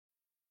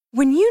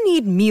When you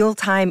need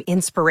mealtime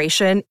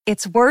inspiration,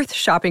 it's worth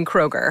shopping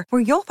Kroger,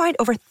 where you'll find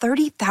over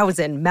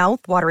 30,000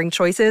 mouth-watering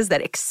choices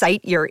that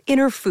excite your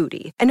inner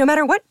foodie. And no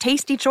matter what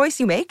tasty choice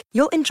you make,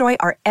 you'll enjoy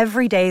our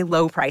everyday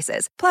low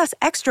prices, plus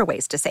extra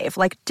ways to save,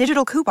 like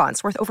digital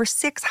coupons worth over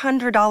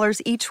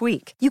 $600 each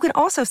week. You can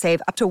also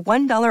save up to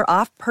 $1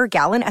 off per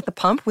gallon at the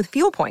pump with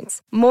fuel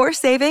points. More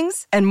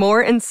savings and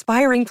more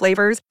inspiring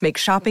flavors make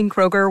shopping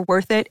Kroger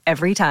worth it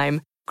every time.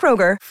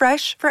 Kroger,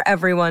 fresh for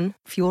everyone.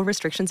 Fuel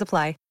restrictions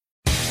apply.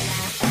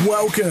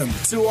 Welcome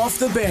to Off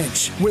the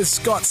Bench with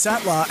Scott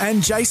Sattler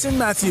and Jason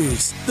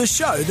Matthews, the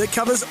show that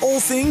covers all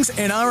things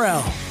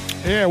NRL.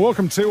 Yeah,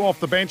 welcome to Off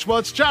the Bench. Well,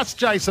 it's just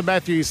Jason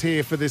Matthews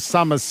here for this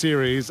summer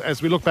series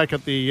as we look back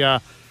at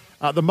the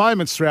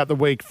moments throughout the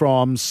week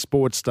from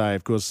Sports Day.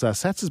 Of course,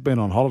 Sats has been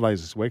on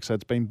holidays this week, so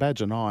it's been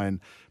Badger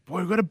 9. Boy,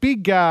 we've got a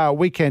big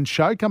weekend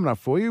show coming up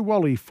for you.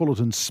 Wally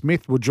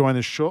Fullerton-Smith will join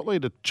us shortly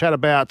to chat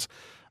about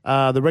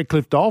the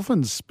Redcliffe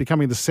Dolphins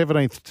becoming the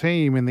 17th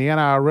team in the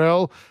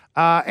NRL.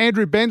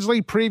 Andrew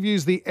Bensley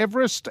previews the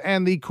Everest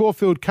and the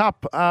Caulfield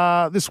Cup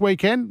this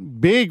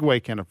weekend. Big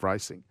weekend of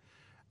racing.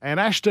 And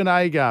Ashton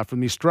Agar from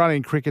the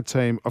Australian cricket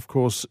team, of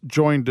course,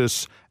 joined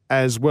us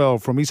as well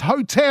from his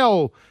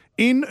hotel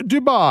in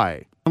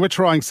Dubai. We're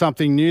trying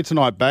something new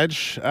tonight,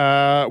 Badge.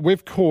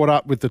 We've caught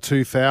up with the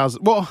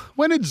 2000. Well,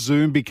 when did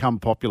Zoom become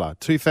popular?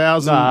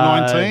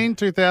 2019,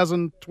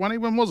 2020?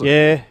 When was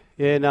it?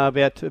 Yeah,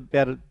 about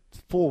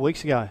 4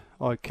 weeks ago.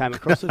 I came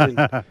across it in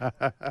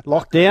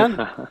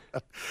lockdown.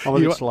 I'm a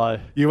bit slow.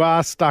 You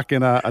are stuck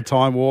in a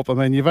time warp. I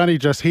mean, I'm going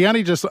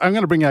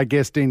to bring our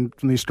guest in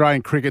from the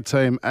Australian cricket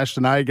team.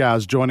 Ashton Agar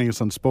is joining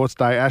us on Sports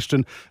Day.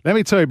 Ashton, let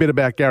me tell you a bit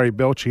about Gary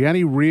Belch. He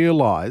only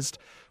realised,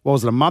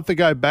 was it a month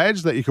ago,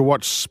 Badge, that you could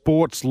watch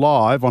sports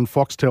live on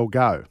Foxtel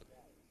Go?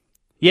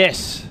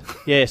 Yes.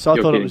 I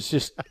thought it was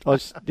just, I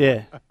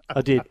did.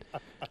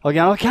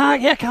 I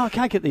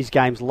can't get these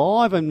games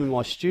live. I'm in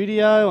my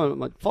studio.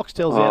 My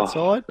Foxtel's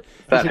outside.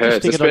 That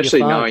hurts,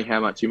 especially knowing how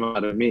much you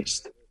might have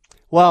missed.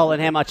 Well,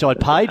 and how much I'd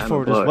paid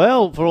for it as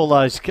well for all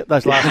those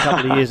last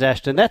couple of years,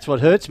 Ashton. That's what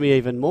hurts me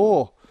even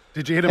more.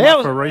 Did you hit him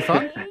up for a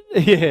refund?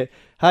 Yeah.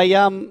 Hey,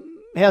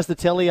 how's the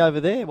telly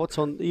over there? What's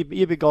on?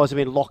 You big guys have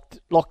been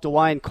locked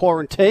away in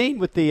quarantine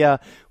with the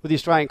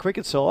Australian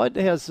cricket side.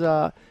 How's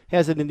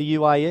it in the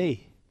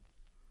UAE?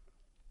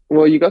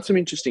 Well, you got some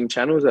interesting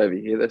channels over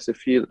here. There's a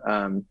few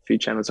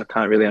channels I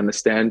can't really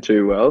understand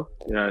too well,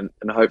 and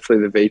hopefully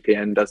the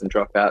VPN doesn't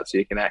drop out so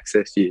you can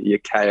access your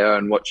KO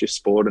and watch your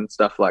sport and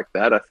stuff like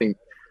that. I think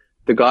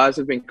the guys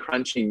have been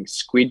crunching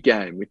Squid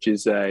Game, which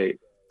is a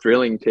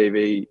thrilling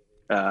TV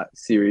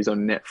series on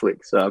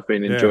Netflix. So I've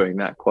been enjoying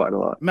that quite a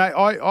lot. Mate,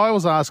 I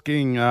was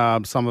asking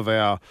some of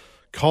our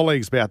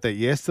colleagues about that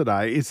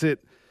yesterday.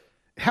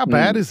 How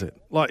bad is it?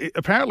 Like,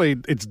 apparently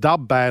it's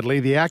dubbed badly,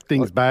 the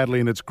acting's badly,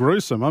 and it's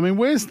gruesome. I mean,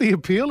 where's the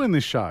appeal in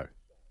this show?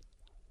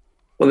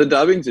 Well, the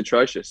dubbing's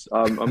atrocious.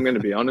 I'm going to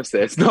be honest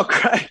there. It's not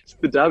great,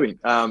 the dubbing.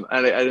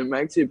 And it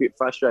makes you a bit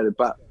frustrated.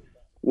 But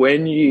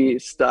when you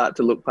start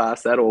to look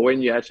past that, or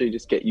when you actually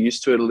just get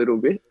used to it a little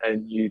bit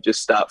and you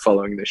just start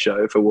following the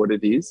show for what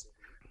it is,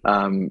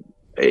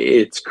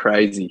 it's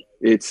crazy.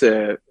 It's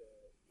it'll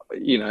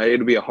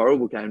be a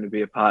horrible game to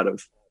be a part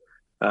of.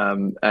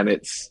 And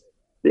it's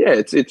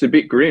a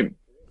bit grim,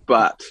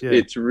 but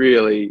it's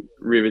really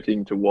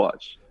riveting to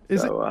watch. I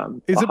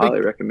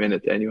highly recommend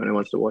it to anyone who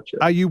wants to watch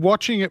it. Are you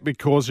watching it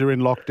because you're in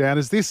lockdown?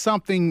 Is this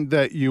something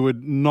that you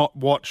would not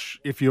watch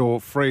if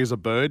you're free as a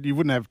bird? You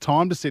wouldn't have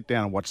time to sit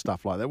down and watch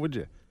stuff like that, would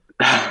you?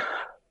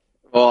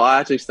 Well, I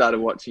actually started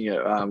watching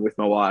it with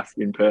my wife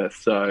in Perth,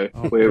 so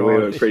we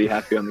were pretty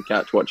happy on the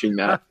couch watching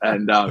that,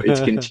 and it's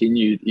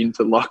continued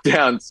into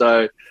lockdown.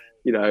 So,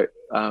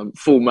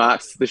 full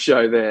marks to the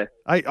show there.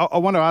 Hey, I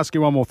want to ask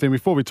you one more thing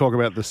before we talk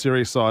about the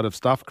serious side of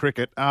stuff,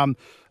 cricket. Are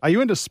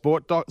you into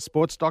sports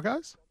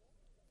doccos?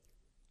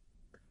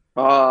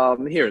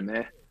 Here and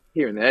there.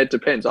 It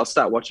depends. I'll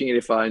start watching it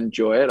if I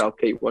enjoy it. I'll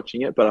keep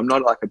watching it, but I'm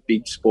not like a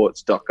big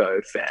sports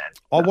doco fan.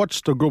 I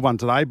watched a good one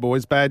today,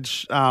 boys.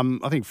 Badge.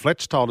 I think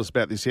Fletch told us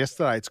about this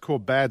yesterday. It's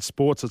called Bad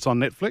Sports. It's on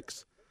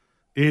Netflix.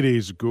 It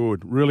is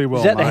good, really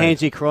well made. Is that the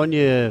Hansi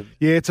Cronje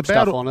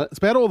stuff on it? It's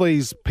about all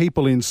these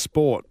people in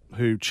sport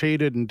who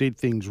cheated and did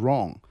things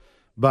wrong.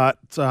 But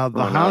the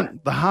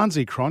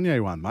Hansi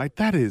Cronje one, mate,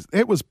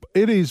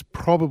 it is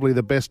probably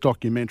the best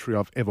documentary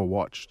I've ever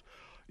watched.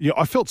 Yeah,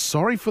 I felt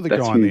sorry for the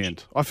guy in the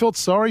end. I felt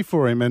sorry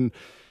for him, and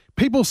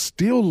people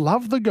still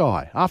love the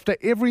guy. After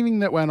everything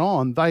that went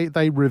on,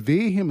 they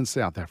revere him in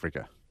South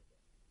Africa.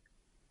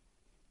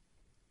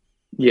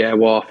 Yeah,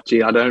 well,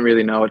 I don't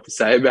really know what to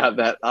say about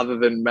that other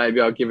than maybe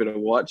I'll give it a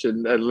watch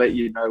and let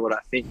you know what I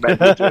think. Maybe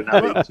we'll do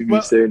another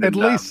interview soon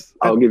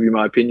I'll give you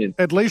my opinion.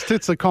 At least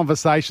it's a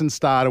conversation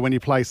starter when you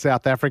play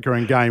South Africa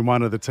in Game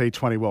 1 of the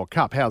T20 World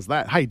Cup. How's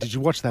that? Hey, did you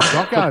watch that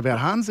doco about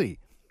Hansi?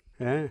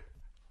 Yeah.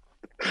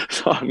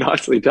 Oh,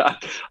 nicely done.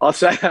 I'll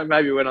say that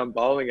maybe when I'm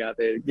bowling out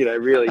there,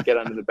 really get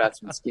under the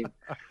batsman's skin.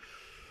 I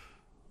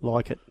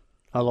like it.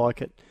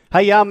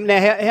 Hey,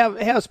 now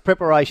how's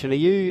preparation? Are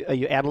you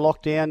out of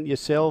lockdown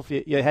yourself?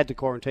 You had to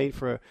quarantine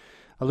for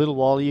little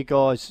while. Are you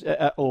guys,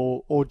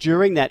 or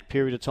during that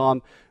period of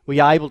time, were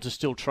you able to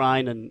still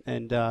train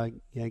and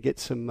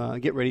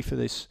get ready for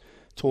this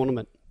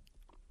tournament?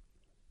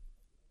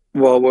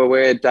 Well,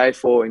 we're day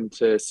 4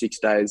 into 6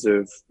 days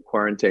of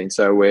quarantine,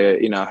 so we're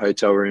in our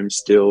hotel room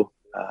still.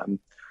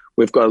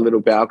 We've got a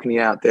little balcony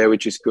out there,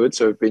 which is good.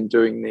 So we've been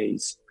doing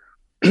these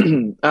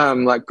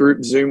like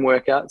group Zoom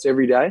workouts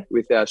every day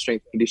with our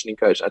strength and conditioning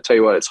coach. I tell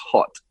you what, it's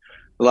hot.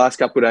 The last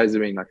couple of days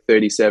have been like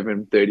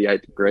 37,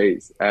 38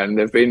 degrees, and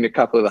they've been a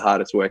couple of the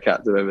hardest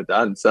workouts I've ever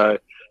done. So,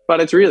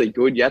 but it's really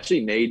good. You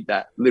actually need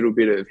that little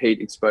bit of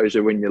heat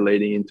exposure when you're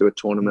leading into a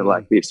tournament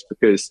like this,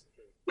 because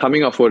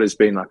coming off what has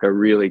been like a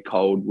really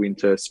cold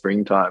winter,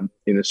 springtime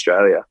in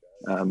Australia,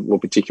 well,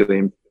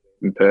 particularly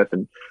in Perth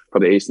and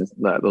probably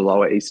the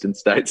lower eastern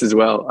states as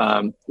well,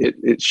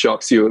 it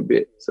shocks you a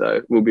bit.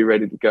 So we'll be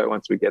ready to go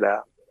once we get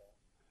out.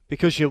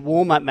 Because your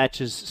warm-up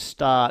matches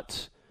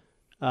start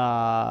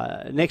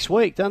next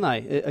week, don't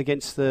they?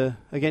 Against the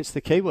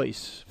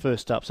Kiwis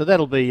first up. So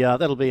that'll be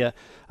a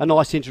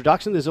nice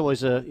introduction. There's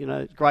always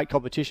a great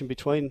competition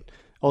between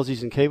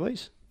Aussies and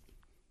Kiwis.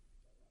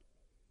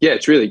 Yeah,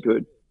 it's really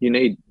good. You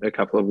need a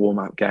couple of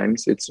warm-up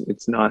games.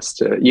 It's nice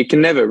to. You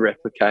can never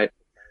replicate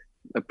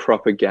a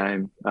proper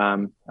game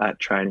at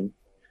training.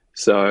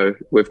 So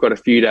we've got a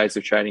few days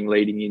of training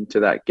leading into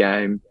that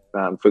game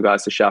for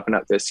guys to sharpen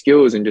up their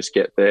skills and just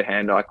get their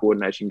hand-eye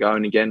coordination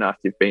going again after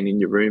you've been in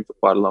your room for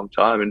quite a long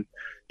time, and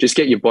just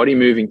get your body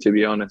moving, to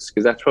be honest,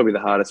 because that's probably the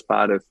hardest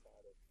part of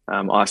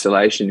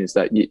isolation, is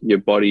that your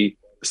body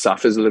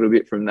suffers a little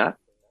bit from that.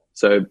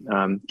 So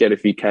get a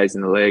few Ks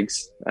in the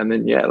legs, and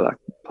then,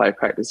 play a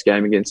practice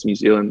game against New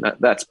Zealand.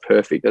 That's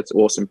perfect. That's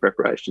awesome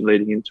preparation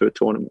leading into a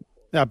tournament.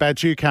 Now,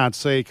 Badge, you can't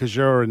see because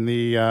you're in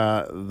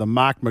the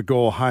Mark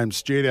McGaw home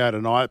studio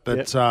tonight,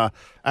 but yep.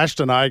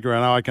 Ashton Agar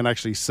and I can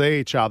actually see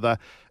each other.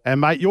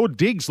 And, mate, your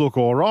digs look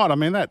all right. I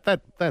mean,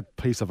 that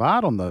piece of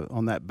art on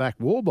that back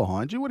wall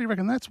behind you, what do you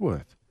reckon that's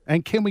worth?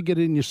 And can we get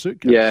it in your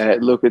suitcase? Yeah,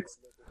 look,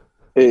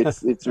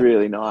 it's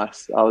really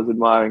nice. I was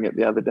admiring it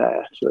the other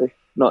day, actually.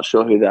 Not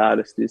sure who the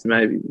artist is.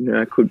 Maybe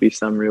it could be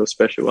some real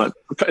special one.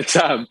 But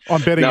I'm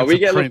betting we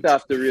get print. Looked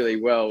after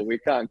really well. We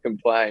can't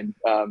complain.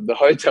 The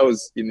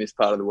hotels in this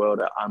part of the world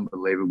are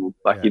unbelievable.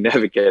 You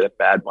never get a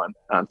bad one.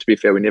 To be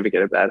fair, we never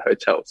get a bad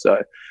hotel.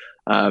 So,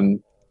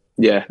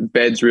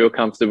 bed's real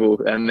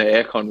comfortable and the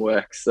aircon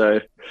works. So,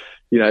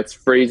 it's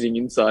freezing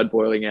inside,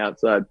 boiling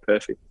outside.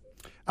 Perfect.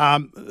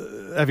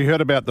 Have you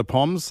heard about the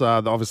Poms?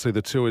 Obviously,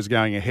 the tour is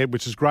going ahead,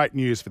 which is great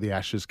news for the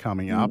Ashes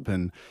coming up,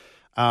 and.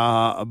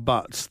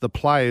 But the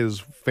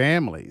players'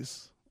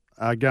 families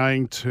are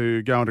going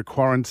to go into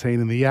quarantine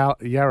in the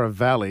Yarra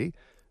Valley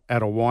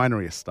at a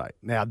winery estate.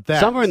 Now,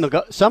 some are on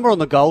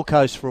the Gold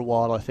Coast for a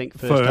while, I think,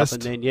 first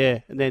up, and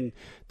then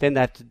they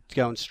have to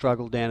go and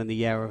struggle down in the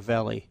Yarra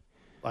Valley.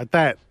 Like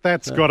that.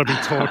 That's got to be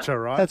torture,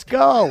 right? That's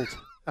gold.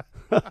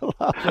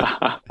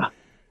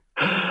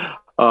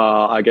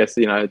 I guess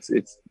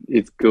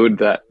it's good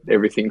that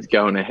everything's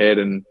going ahead,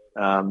 and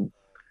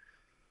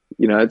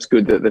it's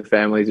good that the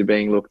families are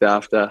being looked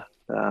after.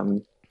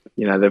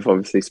 They've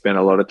obviously spent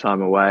a lot of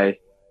time away.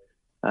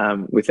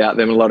 Without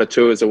them, a lot of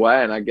tours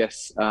away. And I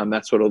guess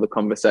that's what all the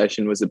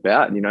conversation was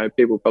about.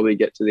 People probably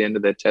get to the end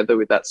of their tether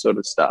with that sort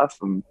of stuff.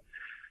 And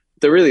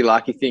the really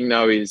lucky thing,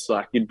 though, is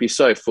you'd be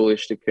so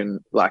foolish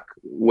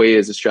we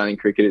as Australian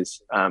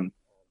cricketers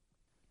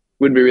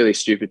would be really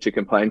stupid to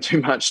complain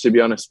too much, to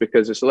be honest,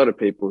 because there's a lot of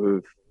people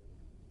who've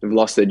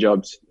lost their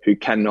jobs, who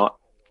cannot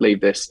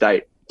leave their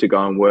state to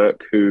go and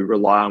work, who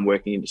rely on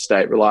working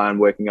interstate, rely on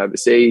working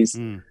overseas.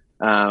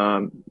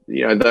 Though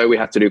we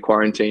have to do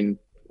quarantine,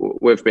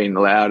 we've been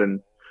allowed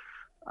and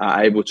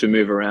are able to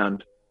move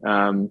around.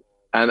 And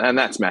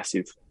that's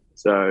massive.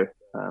 So,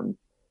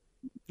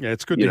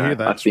 it's good to hear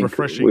that. It's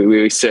refreshing.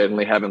 We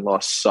certainly haven't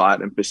lost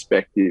sight and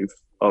perspective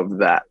of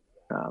that.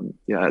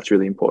 That's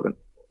really important.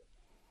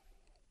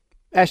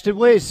 Ashton,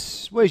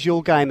 where's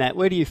your game at?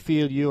 Where do you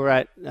feel you're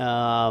at?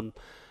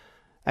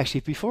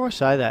 Actually, before I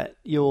say that,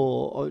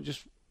 I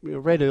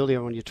read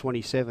earlier on you're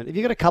 27. Have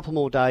you got a couple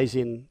more days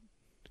in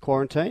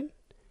quarantine?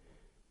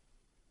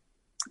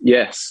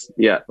 Yes.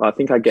 Yeah. I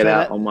think I get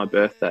out on my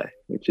birthday,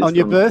 which is on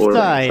your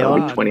birthday.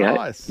 On 28th,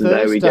 nice. The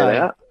day we get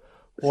out.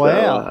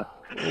 Wow.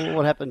 So,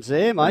 what happens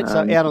there, mate? So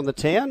out on the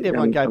town,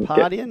 everyone go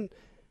partying,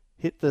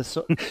 hit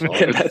the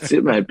yeah, that's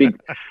it, mate.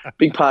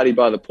 Big party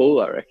by the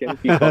pool, I reckon. A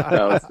few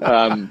cocktails.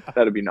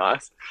 That'd be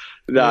nice.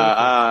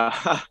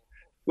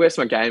 Where's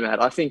my game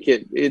at? I think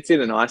it's in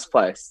a nice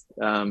place.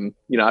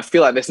 I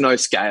feel like there's no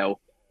scale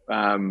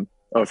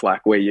of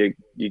where your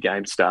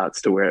game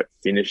starts to where it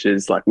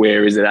finishes.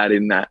 Where is it at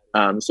in that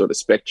sort of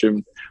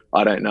spectrum?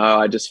 I don't know.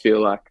 I just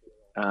feel like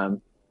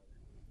I'm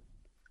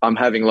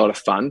having a lot of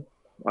fun.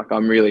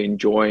 I'm really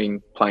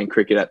enjoying playing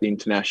cricket at the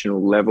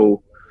international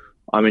level.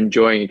 I'm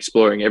enjoying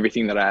exploring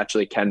everything that I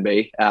actually can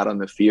be out on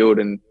the field,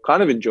 and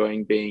kind of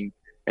enjoying being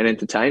an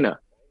entertainer,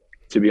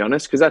 to be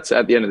honest, because that's,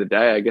 at the end of the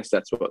day, I guess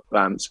that's what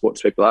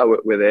sports people are.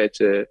 We're there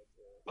to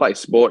play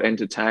sport,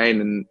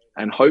 entertain,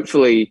 and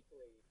hopefully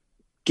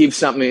give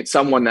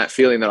someone that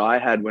feeling that I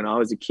had when I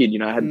was a kid. You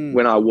know,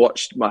 when I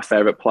watched my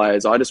favorite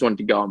players, I just wanted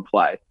to go and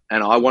play,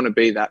 and I want to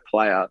be that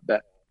player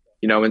that,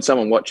 you know, when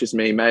someone watches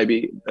me,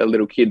 maybe a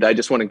little kid, they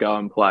just want to go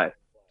and play.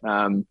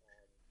 And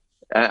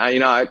you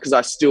know, because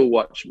I still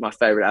watch my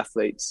favorite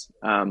athletes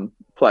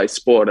play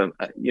sport, and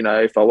you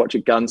know, if I watch a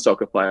gun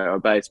soccer player or a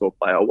baseball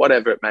player or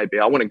whatever it may be,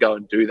 I want to go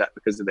and do that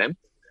because of them.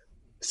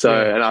 So,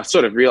 and I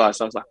sort of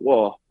realized, I was like,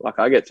 whoa, like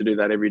I get to do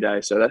that every day,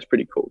 so that's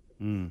pretty cool.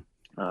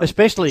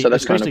 Especially kind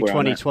of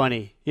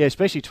 2020. Yeah,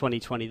 especially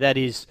 2020. That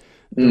is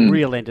the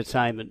real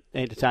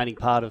entertaining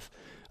part of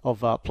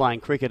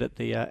playing cricket at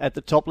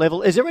the top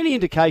level. Is there any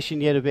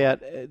indication yet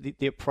about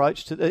the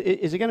approach to?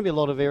 Is there going to be a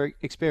lot of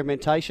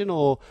experimentation,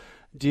 or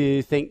do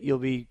you think you'll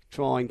be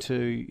trying to,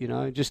 you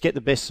know, just get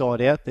the best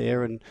side out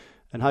there and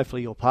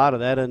hopefully you're part of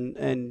that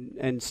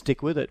and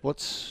stick with it?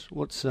 What's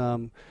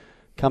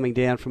coming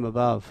down from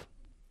above?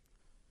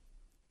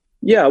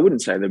 Yeah, I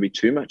wouldn't say there'll be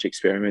too much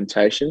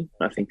experimentation.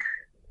 I think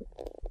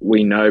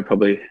we know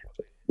probably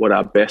what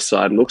our best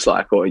side looks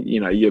like, or, you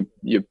know,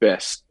 your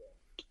best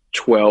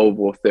 12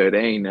 or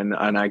 13. And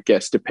I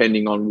guess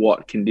depending on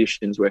what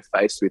conditions we're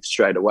faced with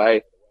straight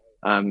away,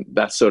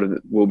 that sort of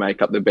will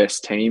make up the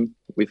best team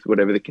with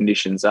whatever the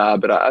conditions are.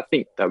 But I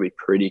think they'll be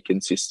pretty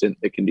consistent,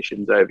 the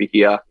conditions over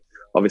here.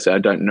 Obviously, I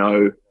don't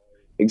know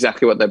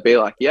exactly what they'll be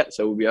like yet,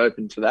 so we'll be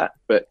open to that.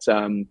 But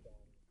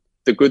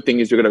the good thing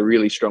is we've got a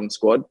really strong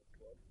squad.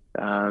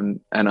 And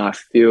I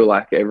feel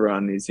like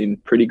everyone is in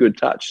pretty good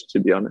touch, to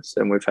be honest.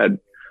 And a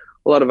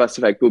lot of us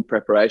have had good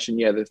preparation.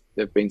 Yeah,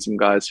 there've been some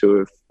guys who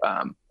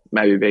have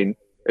maybe been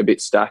a bit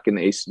stuck in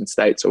the eastern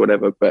states or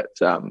whatever, but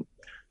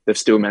they've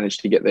still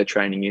managed to get their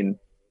training in,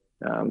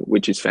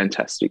 which is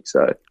fantastic.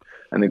 So,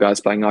 and the guys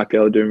playing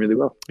IPL are doing really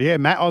well. Yeah,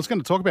 Matt, I was going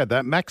to talk about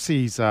that.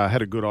 Maxi's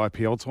had a good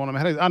IPL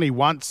tournament. Only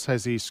once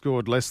has he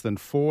scored less than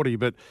 40,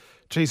 but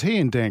geez, he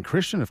and Dan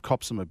Christian have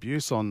copped some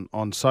abuse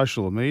on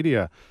social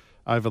media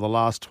over the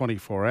last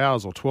 24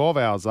 hours or 12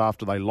 hours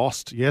after they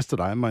lost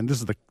yesterday. I mean, this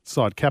is the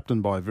side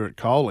captained by Virat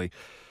Kohli.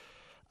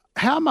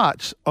 How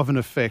much of an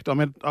effect, I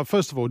mean,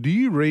 first of all, do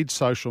you read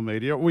social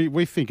media?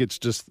 We think it's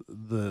just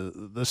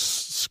the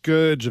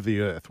scourge of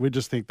the earth. We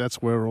just think that's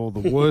where all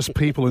the worst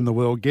people in the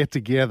world get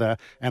together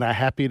and are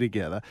happy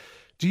together.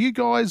 Do you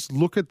guys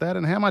look at that,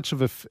 and how much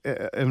of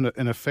an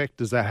effect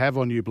does that have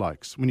on you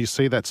blokes when you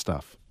see that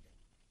stuff?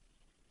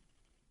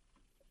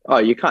 Oh,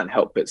 you can't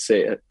help but see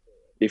it.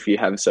 If you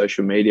have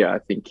social media, I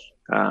think,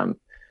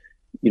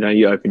 you know,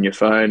 you open your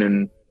phone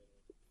and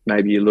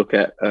maybe you look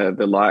at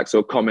the likes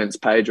or comments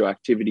page or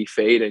activity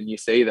feed, and you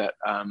see that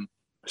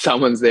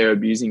someone's there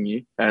abusing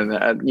you,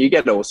 and you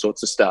get all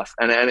sorts of stuff.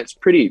 And it's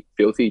pretty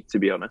filthy, to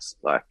be honest.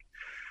 Like,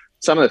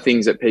 some of the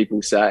things that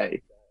people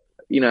say,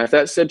 you know, if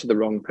that's said to the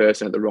wrong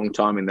person at the wrong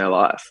time in their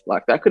life,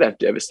 like, that could have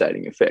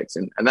devastating effects.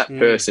 And that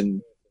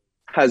person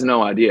has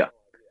no idea.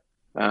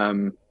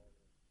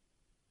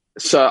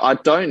 So I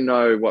don't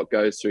know what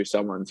goes through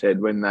someone's head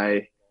when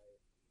they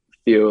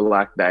feel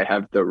like they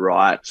have the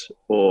right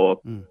or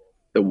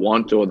the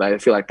want, or they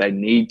feel like they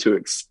need to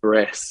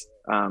express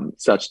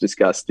such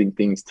disgusting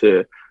things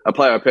to a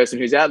player or a person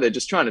who's out there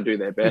just trying to do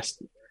their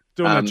best,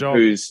 doing their job,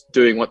 who's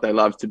doing what they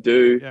love to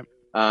do,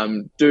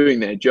 doing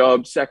their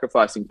job,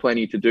 sacrificing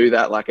plenty to do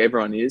that, like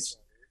everyone is.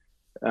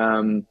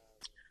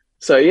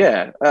 So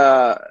yeah,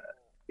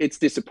 it's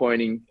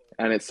disappointing,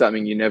 and it's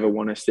something you never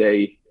want to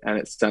see, and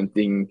it's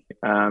something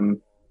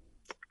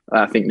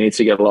I think needs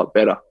to get a lot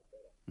better.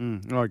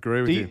 I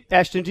agree with you.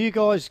 Ashton, do you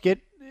guys get,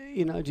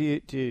 you know, do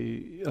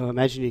you I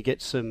imagine you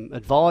get some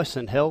advice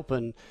and help,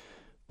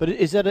 but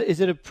is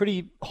it a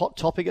pretty hot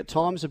topic at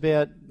times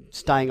about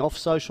staying off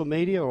social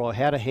media, or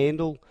how to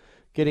handle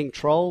getting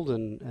trolled,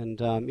 and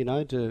you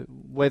know,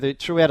 whether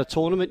throughout a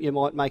tournament you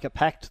might make a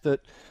pact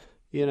that,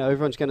 you know,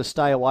 everyone's going to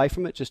stay away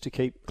from it just to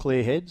keep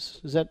clear heads?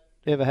 Does that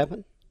ever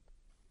happen?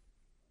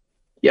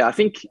 Yeah, I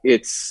think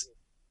it's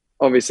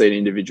obviously an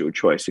individual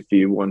choice if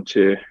you want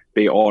to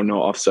be on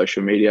or off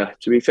social media.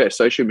 To be fair,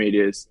 social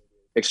media is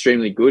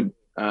extremely good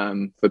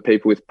for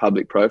people with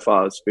public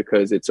profiles,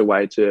 because it's a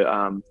way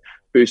to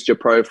boost your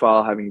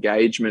profile, have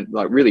engagement,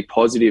 like really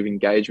positive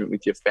engagement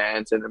with your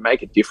fans, and to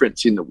make a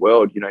difference in the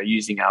world. You know,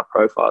 using our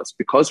profiles,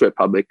 because we're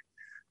public,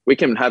 we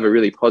can have a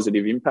really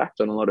positive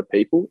impact on a lot of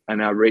people,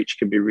 and our reach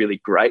can be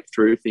really great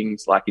through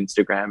things like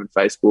Instagram and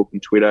Facebook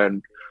and Twitter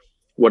and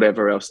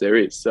whatever else there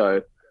is.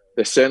 So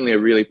there's certainly a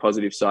really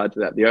positive side to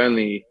that. The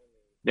only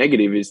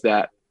negative is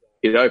that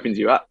it opens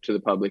you up to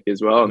the public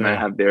as well, and they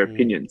have their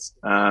opinions.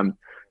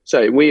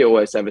 So we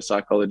always have a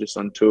psychologist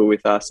on tour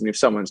with us, and if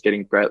someone's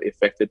getting greatly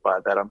affected by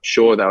that, I'm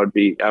sure they would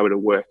be able to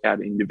work out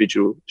an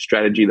individual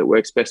strategy that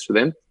works best for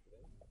them.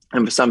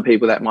 And for some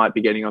people that might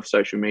be getting off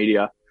social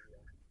media,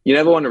 you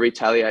never want to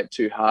retaliate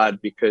too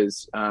hard,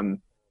 because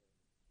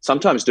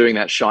sometimes doing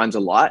that shines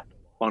a light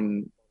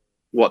on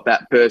what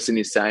that person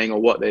is saying or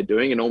what they're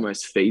doing, and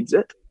almost feeds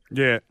it.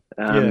 Yeah.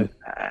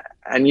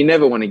 And you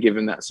never want to give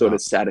them that sort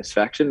of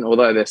satisfaction,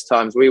 although there's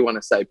times we want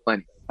to say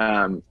plenty.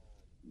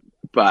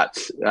 But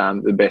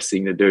the best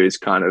thing to do is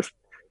kind of,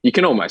 you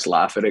can almost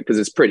laugh at it because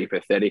it's pretty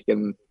pathetic.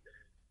 And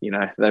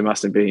they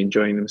mustn't be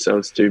enjoying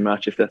themselves too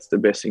much if that's the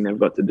best thing they've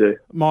got to do.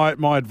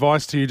 My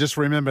advice to you, just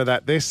remember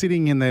that they're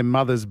sitting in their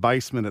mother's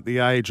basement at the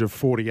age of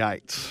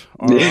 48.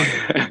 All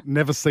right?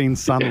 Never seen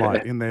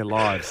sunlight in their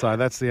lives. So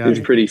that's the only...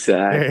 It's pretty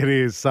sad. Yeah, it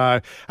is. So,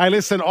 hey,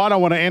 listen, I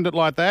don't want to end it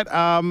like that.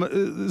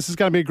 This is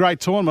going to be a great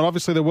tournament.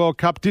 Obviously, the World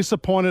Cup,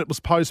 disappointed it was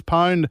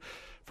postponed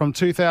from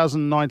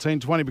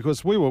 2019-20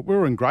 because we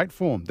were in great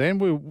form. Then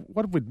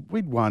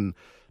we'd won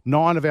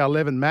 9 of our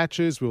 11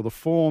 matches. We were the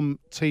form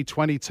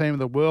T20 team of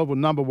the world. We're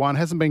number one.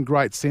 Hasn't been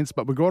great since,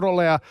 but we got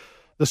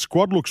the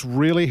squad looks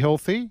really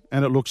healthy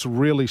and it looks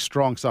really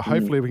strong. So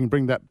hopefully we can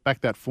bring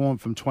that form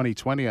from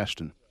 2020,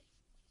 Ashton.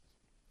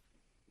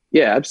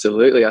 Yeah,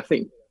 absolutely. I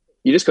think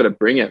you just got to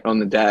bring it on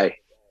the day.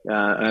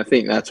 And I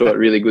think that's what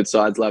really good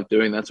sides love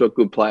doing. That's what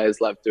good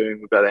players love doing.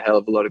 We've got a hell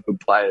of a lot of good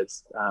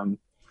players.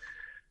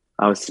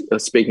 I was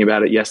speaking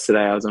about it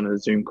yesterday. I was on a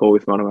Zoom call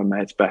with one of my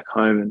mates back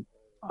home, and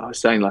I was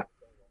saying,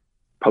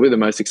 probably the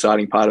most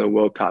exciting part of the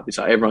World Cup is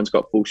everyone's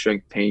got full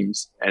strength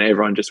teams and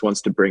everyone just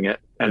wants to bring it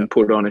and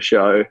put on a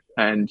show.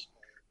 And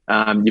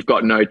you've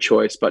got no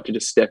choice but to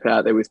just step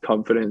out there with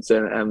confidence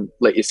and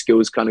let your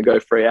skills kind of go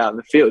free out in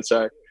the field.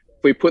 So if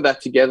we put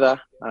that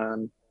together,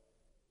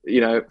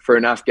 for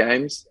enough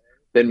games,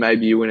 then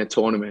maybe you win a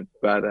tournament.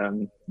 But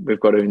we've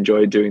got to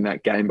enjoy doing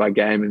that game by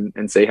game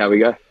and see how we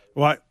go.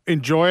 Well,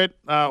 enjoy it.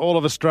 All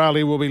of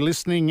Australia will be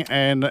listening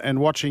and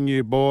watching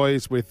you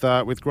boys with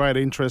great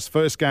interest.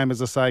 First game, as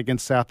I say,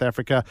 against South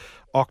Africa,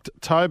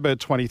 October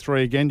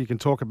 23. Again, you can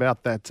talk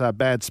about that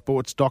bad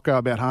sports doco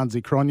about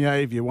Hansi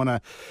Cronje if you want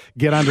to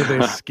get under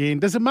their skin.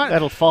 Does it matter?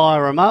 That'll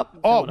fire them up.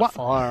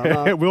 Fire them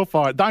up. It will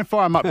fire. Don't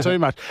fire them up too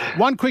much.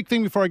 One quick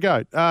thing before I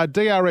go.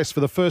 DRS for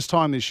the first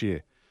time this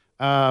year.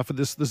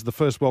 This is the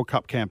first World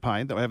Cup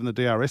campaign that we have in the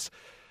DRS.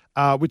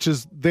 Which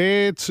is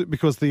there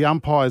because the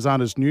umpires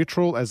aren't as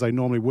neutral as they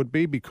normally would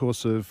be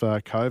because of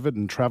COVID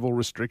and travel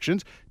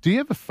restrictions. Do you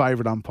have a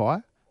favourite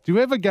umpire? Do you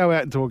ever go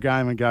out into a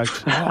game and go,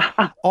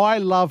 I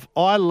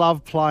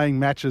love playing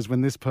matches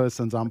when this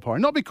person's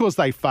umpiring? Not because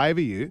they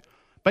favour you,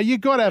 but you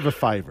got to have a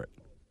favourite.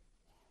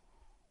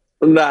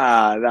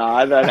 Nah,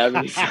 I don't have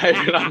any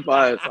favourite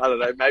umpires. I don't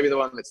know. Maybe the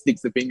one that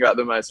sticks the finger up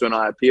the most when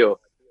I appeal.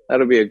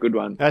 That'll be a good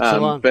one. That's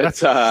the one. But,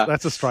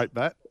 that's a straight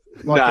bet.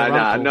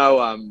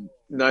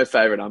 No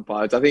favourite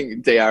umpires. I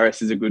think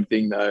DRS is a good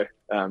thing, though,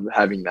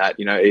 having that.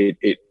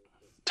 It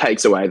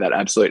takes away that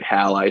absolute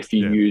howler if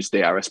you use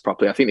DRS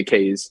properly. I think the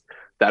key is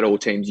that all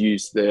teams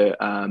use the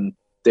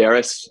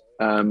DRS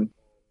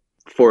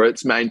for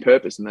its main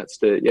purpose, and that's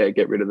to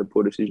get rid of the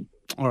poor decision.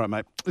 All right,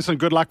 mate. Listen,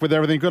 good luck with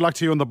everything. Good luck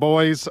to you and the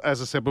boys.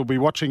 As I said, we'll be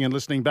watching and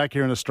listening back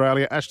here in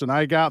Australia. Ashton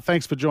Agar,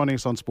 thanks for joining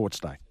us on Sports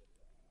Day.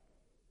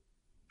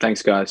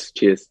 Thanks, guys.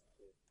 Cheers.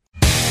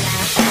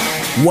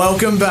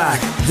 Welcome back.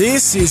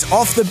 This is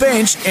Off the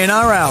Bench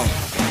NRL.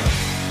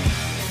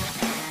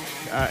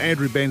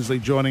 Andrew Bensley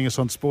joining us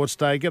on Sports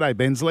Day. G'day,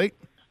 Bensley.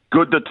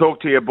 Good to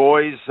talk to you,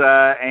 boys.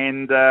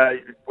 And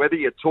whether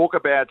you talk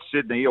about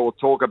Sydney or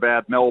talk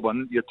about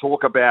Melbourne, you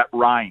talk about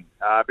rain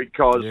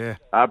because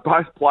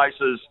both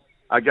places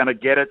are going to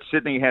get it.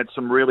 Sydney had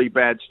some really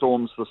bad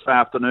storms this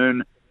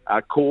afternoon.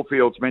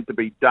 Caulfield's meant to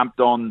be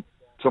dumped on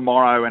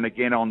tomorrow and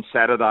again on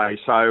Saturday.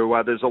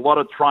 So there's a lot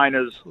of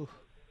trainers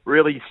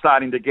really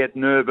starting to get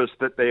nervous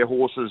that their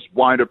horses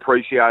won't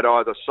appreciate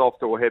either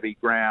soft or heavy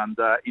ground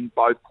in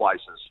both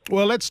places.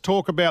 Well, let's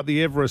talk about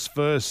the Everest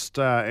first,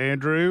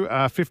 Andrew.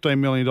 $15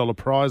 million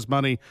prize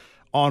money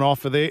on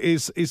offer there.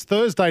 Is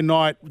Thursday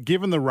night,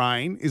 given the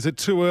rain, is it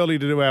too early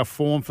to do our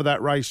form for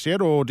that race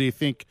yet, or do you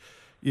think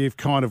you've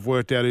kind of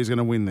worked out who's going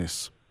to win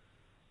this?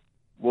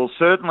 Well,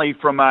 certainly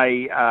from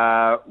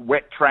a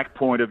wet track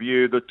point of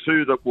view, the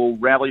two that will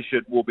relish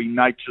it will be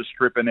Nature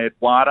Strip and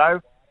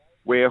Eduardo,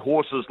 where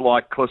horses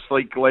like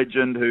Classique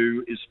Legend,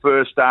 who is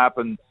first up,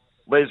 and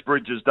Les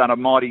Bridge has done a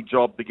mighty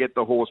job to get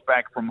the horse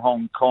back from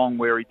Hong Kong,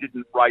 where he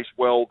didn't race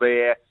well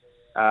there.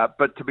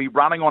 But to be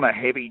running on a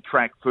heavy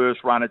track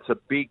first run, it's a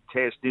big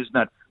test, isn't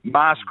it?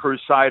 Masked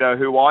Crusader,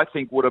 who I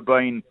think would have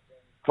been,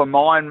 for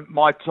mine,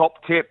 my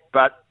top tip,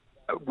 but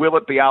will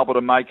it be able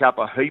to make up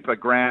a heap of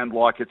ground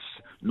like its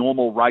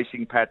normal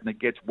racing pattern? It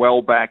gets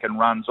well back and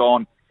runs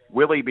on.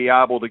 Will he be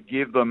able to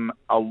give them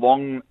a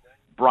long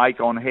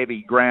break on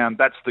heavy ground?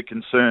 That's the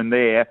concern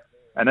there.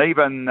 And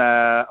even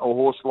a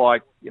horse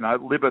like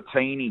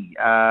Libertini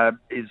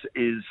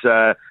is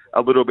a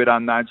little bit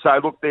unknown. So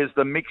look, there's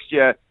the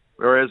mixture.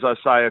 Whereas I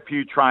say a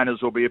few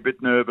trainers will be a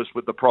bit nervous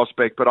with the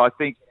prospect, but I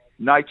think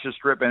Nature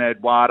Strip and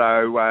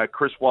Eduardo,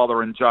 Chris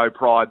Waller and Joe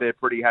Pride, they're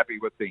pretty happy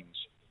with things.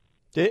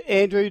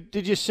 Andrew,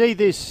 did you see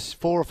this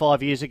 4 or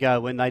 5 years ago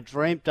when they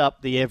dreamt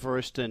up the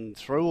Everest and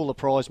threw all the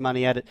prize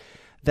money at it,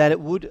 that it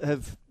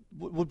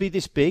would be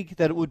this big,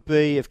 that it would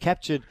have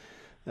captured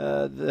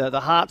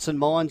the hearts and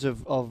minds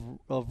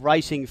of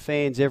racing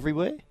fans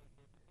everywhere?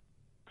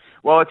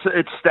 Well,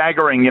 it's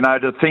staggering,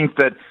 to think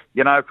that,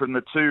 from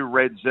the 2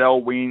 Red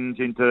Zell wins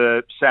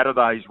into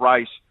Saturday's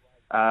race,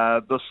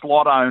 the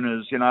slot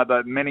owners,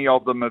 that many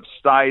of them have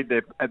stayed.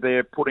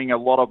 They're putting a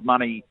lot of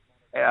money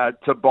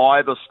to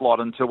buy the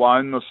slot and to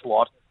own the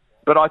slot.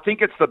 But I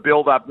think it's the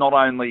build-up not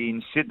only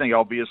in Sydney,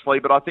 obviously,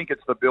 but I think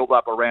it's the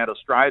build-up around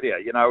Australia.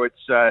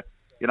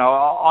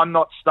 I'm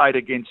not state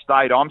against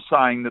state. I'm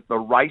saying that the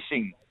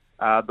racing,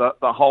 the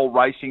whole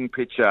racing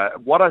picture,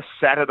 what a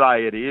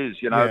Saturday it is.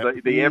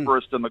 The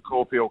Everest and the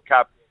Caulfield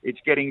Cup, it's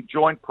getting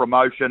joint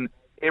promotion.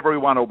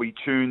 Everyone will be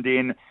tuned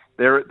in.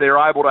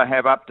 They're able to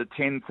have up to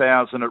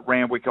 10,000 at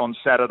Randwick on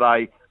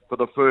Saturday for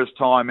the first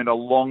time in a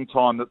long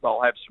time, that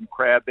they'll have some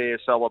crowd there,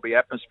 so there'll be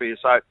atmosphere.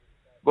 So,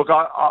 look,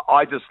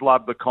 I just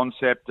love the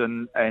concept,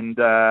 and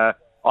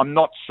I'm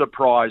not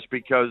surprised,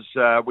 because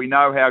we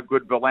know how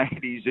good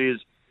Volantes is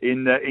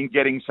in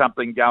getting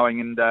something going,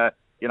 and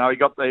he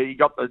got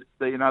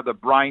the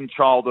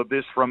brainchild of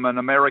this from an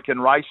American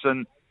race,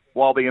 and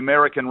while the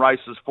American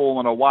race has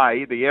fallen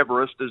away, the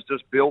Everest is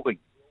just building.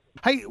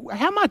 Hey,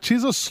 how much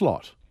is a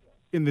slot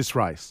in this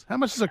race? How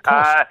much does it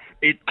cost?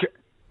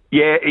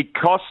 It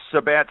costs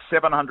about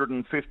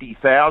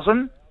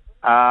 $750,000.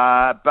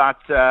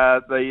 But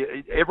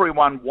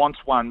everyone wants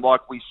one.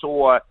 Like we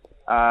saw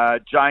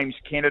James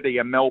Kennedy,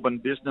 a Melbourne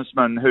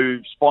businessman who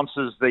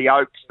sponsors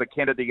the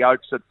Kennedy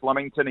Oaks at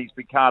Flemington. He's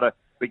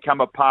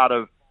become a part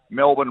of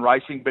Melbourne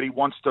racing, but he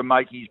wants to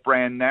make his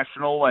brand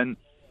national. And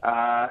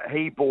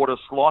he bought a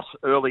slot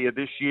earlier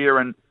this year,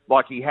 and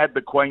like he had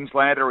the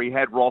Queenslander, he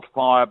had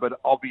Rothfire, but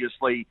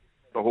obviously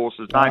the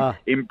horse's name,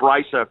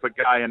 Embracer for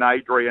Gay and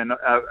Adrian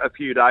a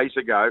few days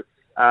ago.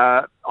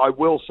 I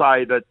will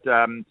say that,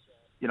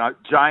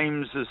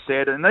 James has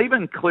said, and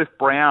even Cliff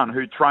Brown,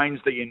 who trains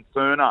the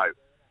Inferno,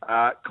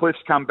 Cliff's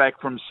come back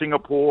from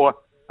Singapore.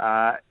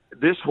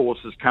 This horse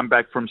has come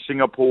back from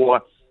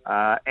Singapore.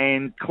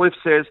 And Cliff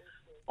says,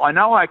 I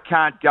know I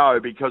can't go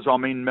because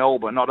I'm in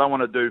Melbourne. I don't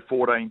want to do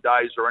 14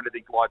 days or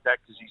anything like that,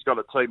 because he's got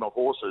a team of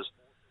horses.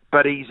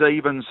 But he's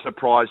even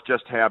surprised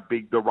just how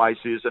big the race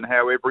is and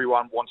how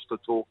everyone wants to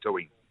talk to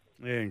him.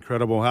 Yeah,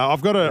 incredible.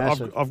 I've got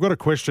a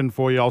question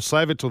for you. I'll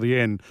save it till the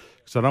end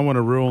because I don't want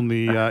to ruin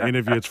the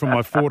interview. It's from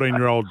my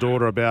 14-year-old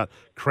daughter about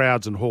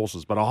crowds and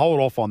horses, but I'll hold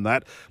off on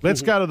that.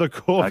 Let's go to the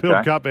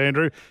Caulfield Cup,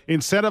 Andrew.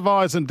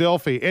 Incentivise and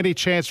Delphi. Any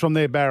chance from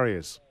their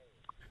barriers?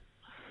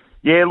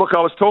 Yeah, look, I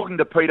was talking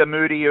to Peter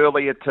Moody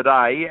earlier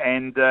today,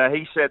 and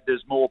he said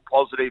there's more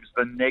positives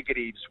than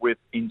negatives with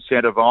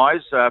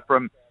Incentivise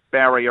from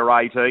barrier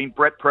 18.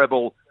 Brett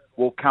Preble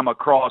will come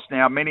across.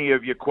 Now, many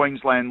of your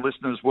Queensland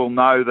listeners will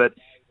know that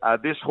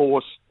this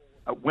horse,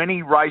 when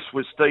he raced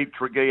with Steve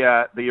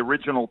Tregear, the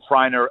original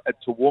trainer at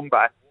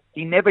Toowoomba,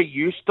 he never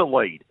used to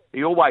lead.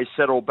 He always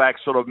settled back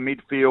sort of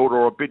midfield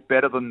or a bit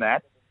better than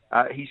that.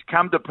 He's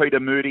come to Peter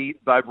Moody.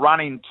 They've run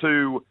in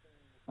 2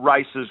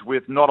 races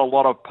with not a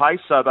lot of pace,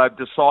 so they've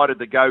decided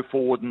to go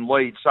forward and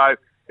lead. So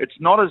it's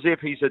not as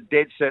if he's a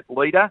dead-set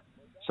leader.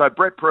 So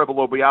Brett Preble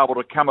will be able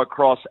to come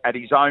across at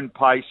his own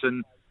pace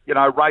and,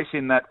 race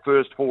in that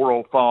first 4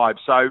 or 5.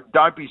 So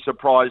don't be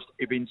surprised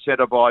if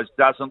Incentivise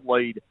doesn't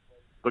lead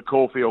the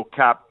Caulfield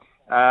Cup.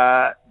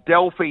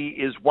 Delphi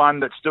is one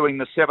that's doing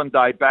the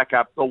 7-day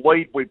backup. The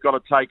lead we've got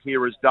to take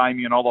here is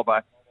Damien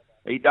Oliver.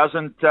 He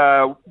doesn't,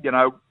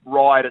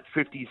 ride at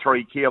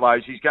 53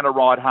 kilos. He's going to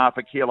ride half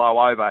a kilo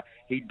over.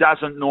 He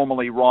doesn't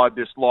normally ride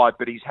this light,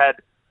 but he's had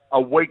a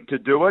week to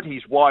do it.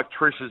 His wife,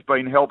 Trish, has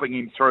been helping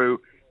him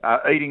through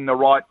eating the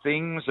right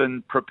things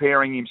and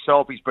preparing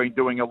himself. He's been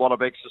doing a lot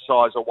of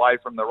exercise away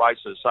from the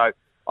races. So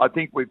I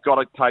think we've got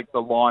to take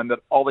the line that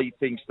Ollie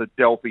thinks that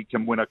Delphi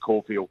can win a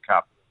Caulfield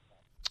Cup.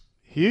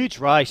 Huge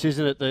race,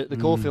 isn't it, the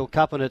Caulfield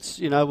Cup? And it's,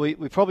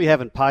 we probably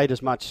haven't paid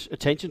as much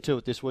attention to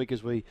it this week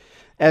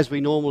as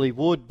we normally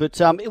would. But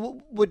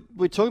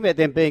we're talking about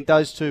them being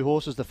those 2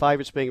 horses, the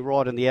favourites being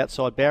right on the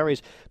outside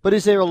barriers. But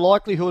is there a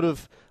likelihood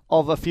of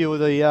a few of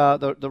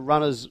the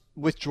runners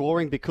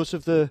withdrawing because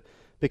of the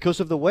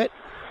wet?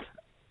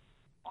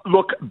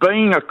 Look,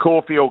 being a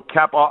Caulfield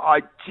Cup,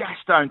 I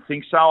just don't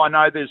think so. I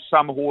know there's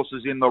some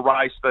horses in the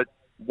race that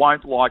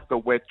won't like the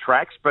wet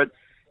tracks, but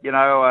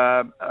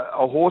a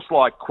horse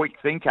like Quick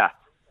Thinker,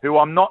 who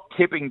I'm not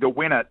tipping to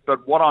win it,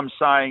 but what I'm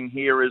saying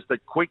here is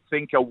that Quick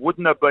Thinker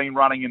wouldn't have been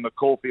running in the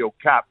Caulfield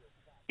Cup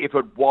if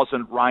it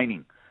wasn't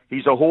raining.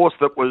 He's a horse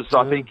that was,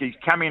 I think he's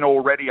come in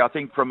already,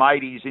 from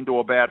 80s into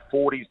about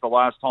 40s the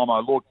last time I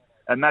looked,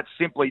 and that's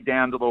simply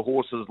down to the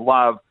horse's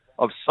love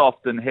of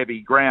soft and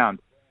heavy ground.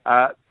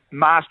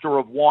 Master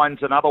of Wine's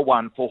another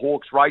one for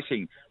Hawkes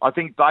Racing. I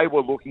think they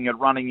were looking at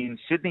running in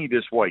Sydney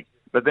this week.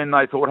 But then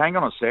they thought, hang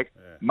on a sec,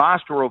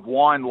 Master of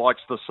Wine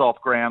likes the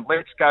soft ground.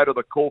 Let's go to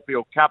the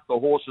Caulfield Cup. The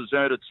horse has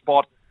earned its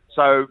spot.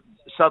 So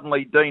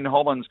suddenly Dean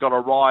Holland's got a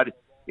ride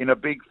in a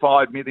big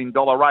 $5 million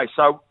race.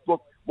 So,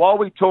 look, while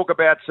we talk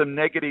about some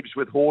negatives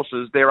with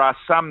horses, there are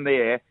some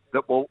there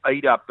that will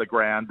eat up the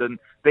ground, and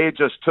they're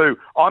just 2.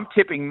 I'm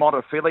tipping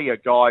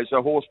Montefilia, guys,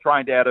 a horse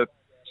trained out of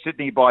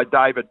Sydney by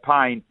David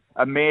Payne,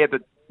 a mare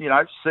that,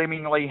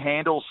 seemingly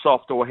handles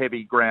soft or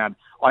heavy ground.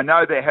 I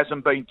know there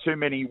hasn't been too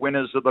many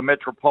winners of the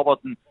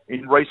Metropolitan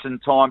in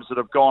recent times that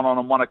have gone on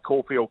and won a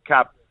Caulfield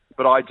Cup,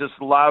 but I just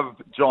love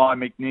Jai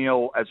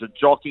McNeil as a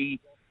jockey.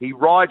 He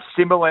rides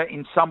similar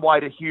in some way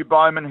to Hugh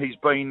Bowman. He's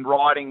been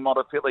riding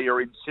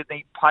Montefilia in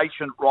Sydney,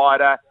 patient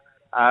rider.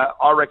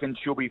 I reckon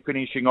she'll be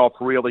finishing off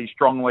really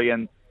strongly.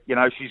 And,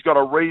 she's got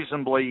a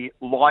reasonably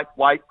light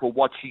weight for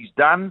what she's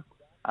done.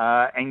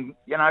 And,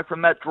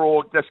 from that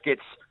draw, just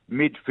gets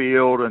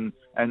midfield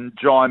and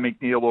Jai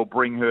McNeil will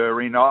bring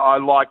her in. I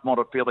like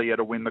Montefilia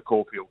to win the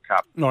Caulfield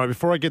Cup. All right,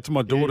 before I get to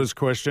my daughter's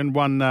question,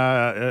 one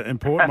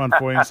important one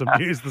for you and some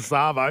news the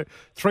Savo.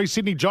 3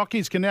 Sydney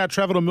jockeys can now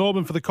travel to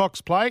Melbourne for the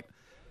Cox Plate,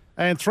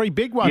 and 3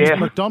 big ones,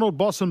 McDonald,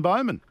 Boss and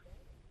Bowman.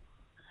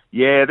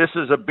 Yeah, this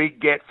is a big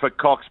get for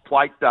Cox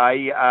Plate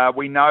Day.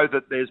 We know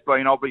that there's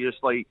been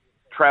obviously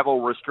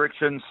travel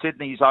restrictions.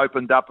 Sydney's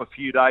opened up a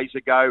few days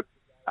ago.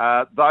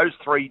 Those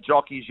 3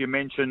 jockeys you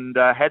mentioned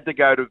had to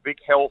go to Vic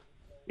Health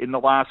in the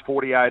last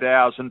 48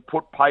 hours and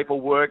put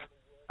paperwork,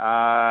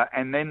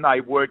 and then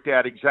they worked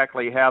out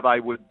exactly how they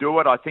would do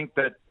it. I think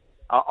that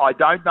I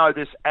don't know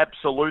this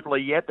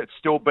absolutely yet. It's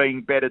still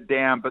being bedded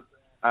down, but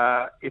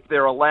if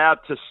they're allowed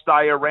to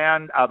stay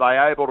around, are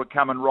they able to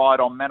come and ride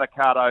on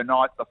Manikato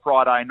night, the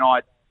Friday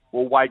night?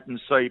 We'll wait and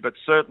see. But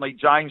certainly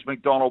James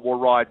McDonald will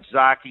ride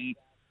Zaki,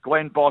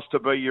 Glenn Boss to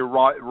be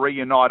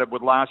reunited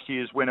with last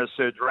year's winner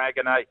Sir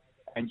Dragonet,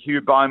 and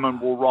Hugh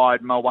Bowman will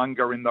ride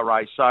Mo'unga in the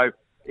race. So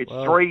it's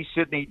 3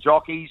 Sydney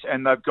jockeys,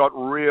 and they've got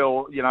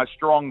real,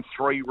 strong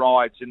 3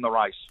 rides in the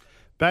race.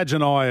 Badge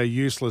and I are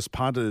useless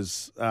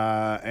punters,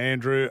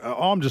 Andrew.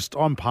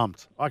 I'm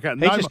pumped. He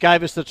just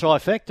gave us the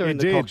trifecta in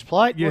the Cox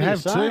Plate. You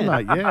have too,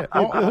 mate. Yeah,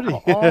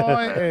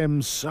 I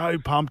am so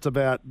pumped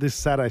about this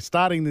Saturday.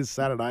 Starting this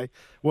Saturday,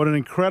 what an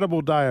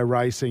incredible day of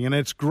racing, and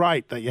it's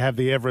great that you have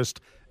the Everest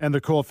and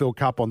the Caulfield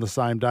Cup on the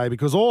same day,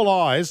 because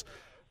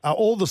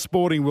all the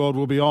sporting world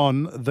will be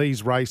on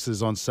these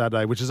races on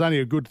Saturday, which is only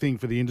a good thing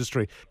for the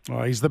industry.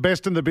 Oh, he's the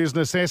best in the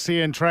business,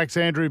 SEN Tracks,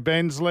 Andrew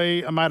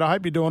Bensley. Mate, I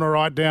hope you're doing all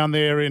right down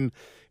there in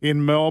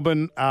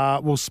Melbourne.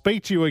 We'll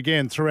speak to you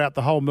again throughout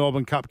the whole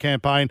Melbourne Cup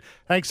campaign.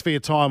 Thanks for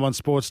your time on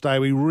Sports Day.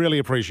 We really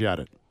appreciate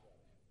it.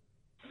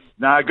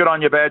 No, good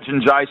on you, Badge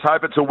and Jace.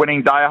 Hope it's a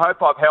winning day. I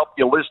hope I've helped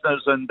your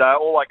listeners, and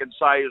all I can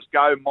say is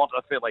go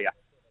Montefilia.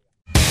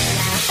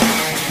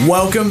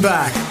 Welcome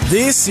back.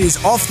 This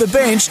is Off the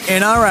Bench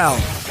NRL.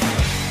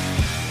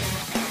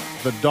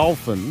 The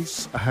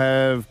Dolphins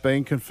have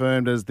been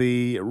confirmed as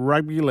the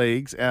Rugby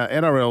League's,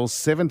 NRL's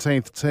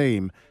 17th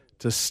team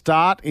to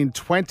start in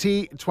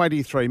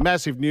 2023.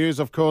 Massive news,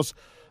 of course.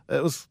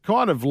 It was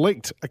kind of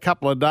leaked a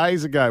couple of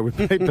days ago with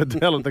Pete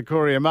Bedell at the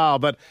Courier Mail,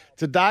 but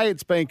today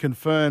it's been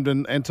confirmed,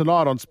 and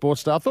tonight on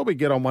Sports Day, I thought we'd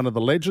get on one of the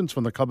legends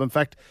from the club. In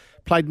fact,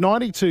 played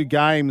 92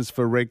 games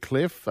for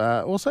Redcliffe,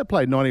 also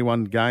played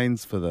 91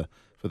 games for the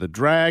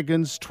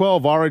Dragons,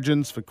 12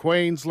 Origins for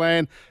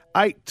Queensland,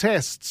 8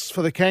 tests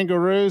for the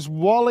Kangaroos.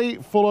 Wally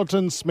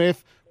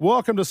Fullerton-Smith,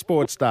 welcome to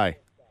Sports Day.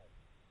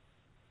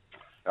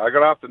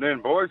 Good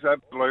afternoon, boys.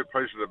 Absolute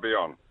pleasure to be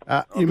on.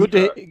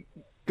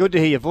 Good to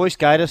hear your voice,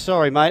 Gator.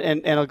 Sorry, mate.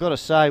 And I've got to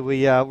say,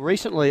 we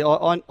recently,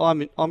 I'm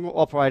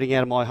operating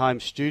out of my home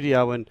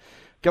studio, and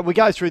we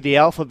go through the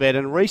alphabet.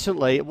 And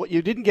recently,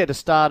 you didn't get to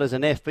start as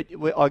an F, but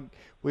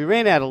we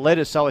ran out of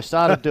letters, so I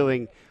started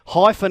doing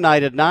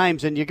hyphenated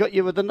names. And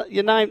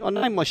your name. I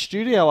named my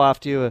studio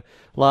after you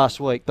last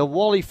week, the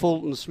Wally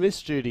Fulton Smith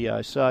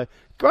Studio. So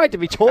great to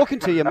be talking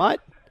to you,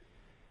 mate.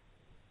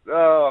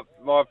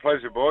 My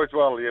pleasure, boys.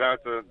 Well,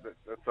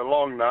 it's a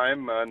long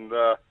name, and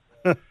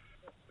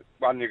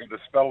one you got to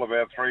spell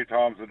about 3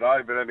 times a day.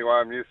 But anyway,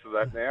 I'm used to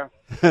that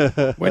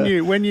now.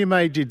 When you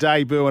made your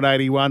debut in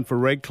 81 for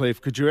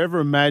Redcliffe, could you ever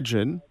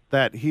imagine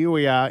that here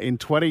we are in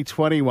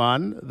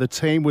 2021, the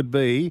team would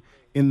be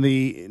in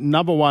the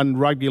number 1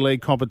 rugby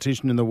league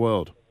competition in the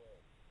world?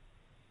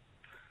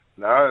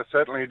 No, I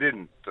certainly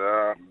didn't.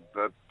 I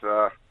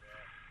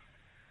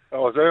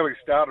was early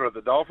starter at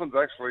the Dolphins.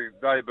 Actually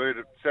debuted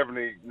at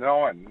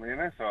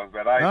 79, so I was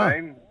about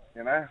 18,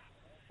 that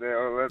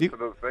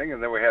sort of thing.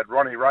 And then we had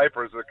Ronnie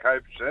Raper as the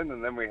coach then,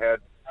 and then we had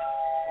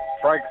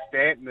Frank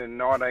Stanton in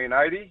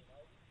 1980,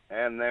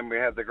 and then we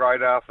had the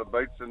great Arthur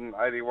Beats in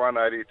 81,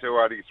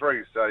 82,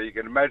 83. So you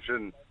can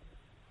imagine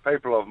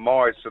people of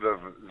my sort of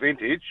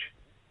vintage,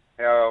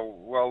 how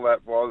well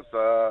that was,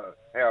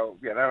 how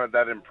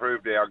that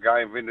improved our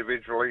game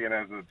individually and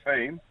as a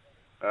team,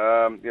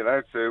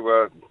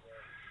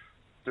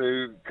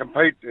 to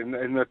compete in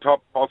the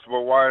top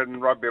possible way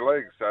in rugby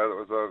league. So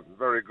it was a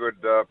very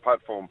good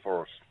platform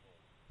for us.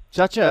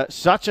 Such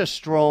a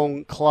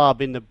strong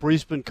club in the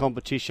Brisbane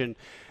competition,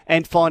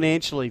 and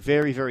financially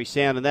very, very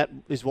sound, and that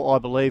is what I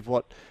believe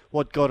what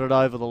got it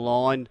over the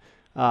line,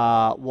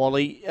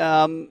 Wally.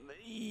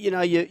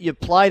 You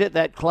played at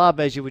that club,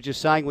 as you were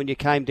just saying, when you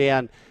came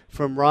down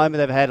from Roma.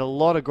 They've had a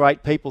lot of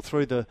great people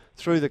through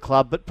the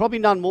club, but probably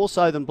none more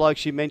so than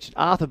blokes you mentioned,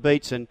 Arthur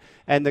Beats and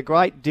the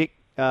great Dick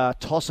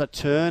Tosser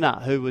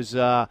Turner, who was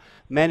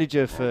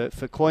manager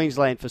for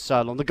Queensland for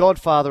so long, the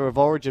godfather of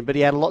Origin, but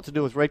he had a lot to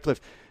do with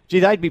Redcliffe. Gee,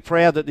 they'd be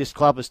proud that this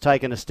club has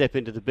taken a step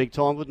into the big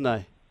time, wouldn't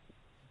they?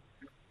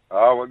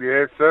 Oh, well,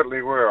 yeah,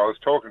 certainly were. I was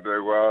talking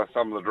to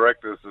some of the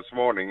directors this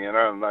morning,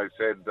 and they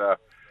said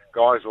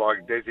guys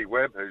like Desi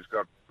Webb, who's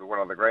got one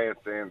of the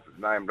grandstands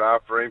named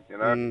after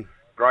him,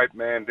 great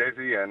man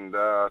Desi, and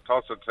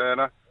Tosser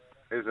Turner,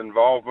 his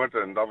involvement,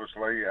 and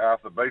obviously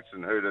Arthur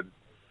Beetson, who had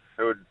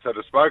sort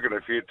of spoken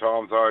a few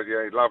times.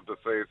 He'd love to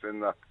see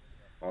us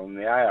on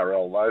the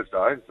ARL those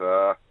days.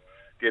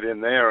 Get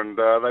in there, and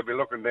they'd be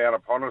looking down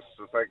upon us,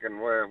 thinking,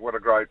 well, what a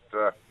great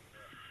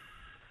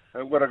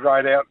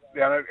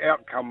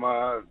outcome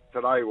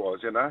today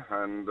was,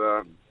 And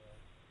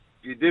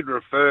you did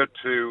refer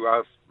to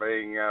us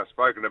being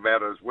spoken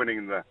about as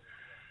winning the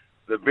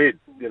bid,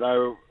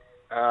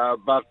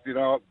 but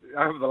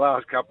over the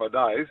last couple of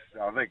days,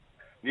 I think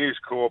News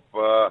Corp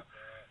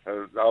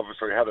has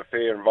obviously had a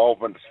fair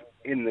involvement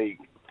in the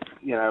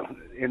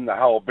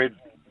whole bid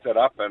set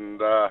up, and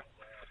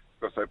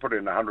because they put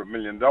in $100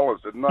 million,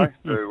 didn't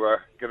they, to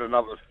get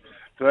another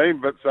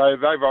team? But so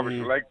they've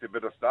obviously leaked a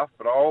bit of stuff.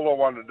 But all I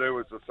wanted to do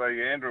was to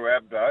see Andrew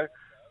Abdo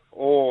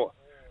or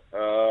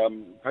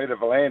Peter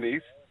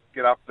Volandis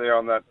get up there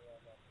on that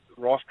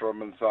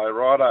rostrum and say,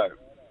 righto,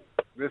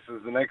 this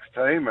is the next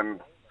team, and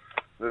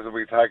this will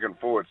be taken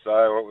forward.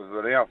 So it was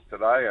announced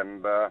today,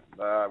 and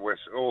we're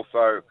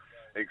also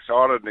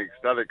excited and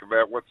ecstatic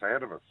about what's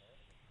ahead of us.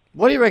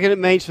 What do you reckon it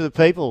means for the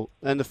people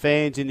and the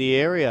fans in the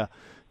area,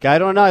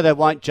 Gator? I know they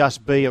won't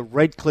just be a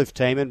Redcliffe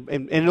team, and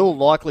in all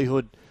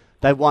likelihood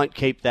they won't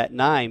keep that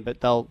name,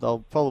 but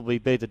they'll probably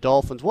be the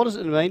Dolphins. What does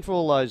it mean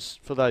for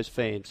those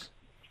fans?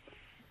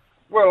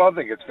 Well, I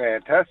think it's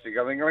fantastic.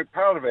 I think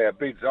part of our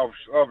bids,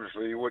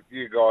 obviously, what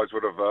you guys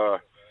would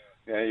have,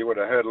 you would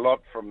have heard a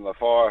lot from the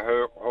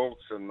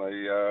Firehawks and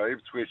the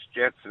Ipswich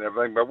Jets and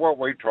everything. But what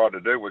we tried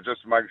to do was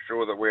just make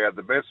sure that we had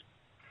the best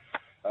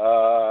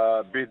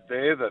bid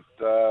there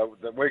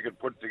that we could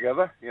put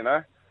together.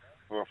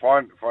 We're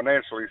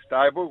financially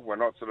stable. We're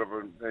not sort of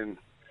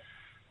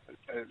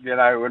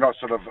we're not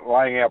sort of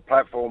laying our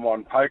platform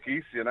on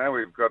pokies.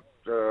 We've got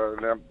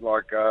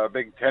like a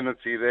big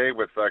tendency there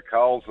with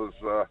Coles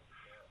as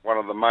one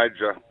of the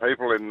major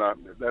people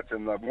that's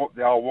in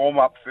the old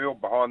warm-up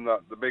field behind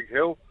the big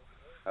hill.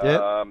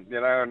 Yep.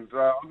 And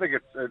I think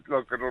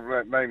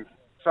it'll mean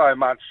so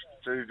much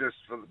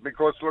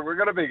because we've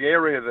got a big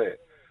area there.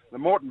 The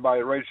Moreton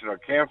Bay Regional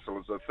Council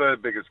is the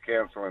third biggest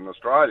council in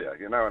Australia,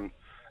 and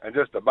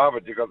just above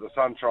it you've got the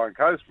Sunshine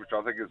Coast, which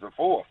I think is the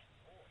fourth.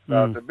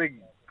 So it's a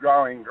big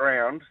growing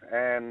ground,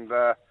 and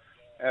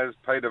as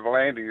Peter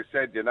Volandis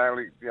said,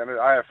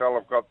 AFL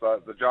have got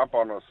the jump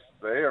on us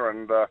there,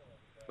 and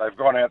they've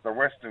gone out the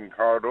Western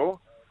Corridor,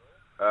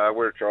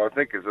 which I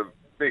think is a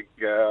big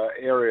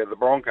area of the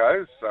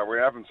Broncos. So we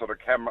haven't sort of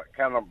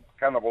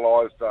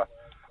cannibalised a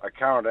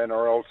current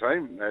NRL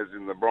team, as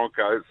in the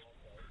Broncos,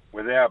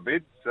 with our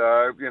bid.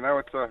 So,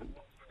 it's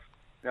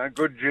a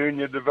good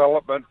junior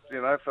development,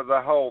 for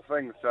the whole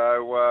thing.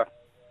 So,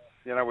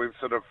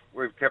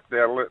 we've kept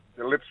our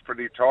lips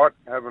pretty tight,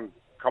 haven't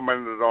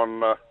commented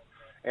on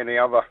any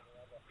other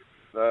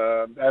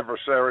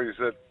adversaries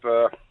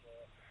that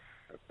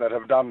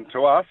have done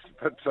to us,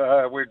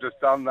 but we've just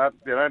done that,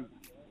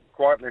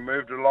 quietly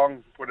moved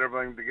along, put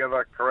everything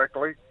together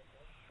correctly,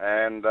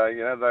 and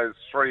those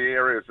three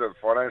areas of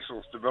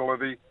financial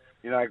stability,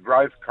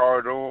 growth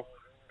corridor,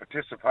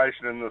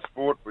 participation in the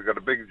sport. We've got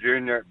a big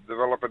junior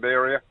development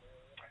area,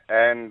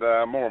 and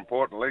more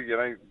importantly,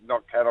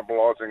 not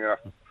cannibalising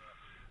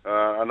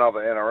another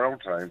NRL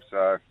team.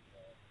 So,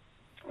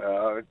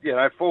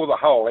 for the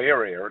whole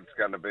area, it's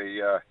going to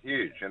be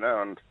huge,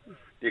 and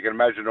you can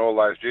imagine all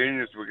those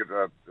juniors. We've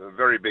got a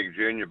very big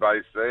junior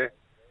base there.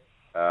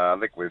 I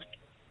think we've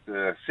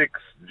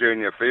 6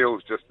 junior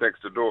fields just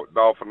next to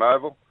Dolphin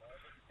Oval,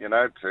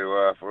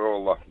 for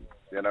all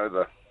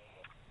the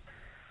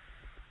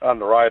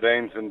under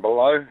 18s and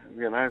below,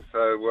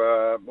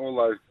 so all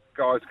those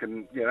guys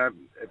can,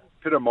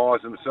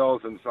 epitomise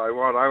themselves and say,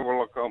 well,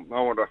 look, I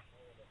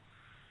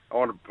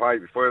want to play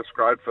first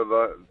grade for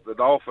the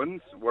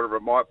Dolphins, whatever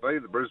it might be,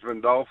 the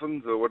Brisbane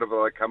Dolphins or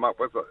whatever they come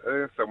up with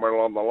somewhere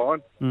along the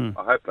line.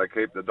 I hope they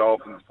keep the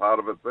Dolphins part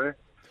of it there.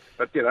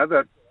 But,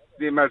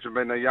 you imagine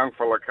being a young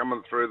fella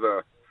coming through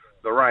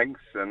the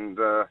ranks, and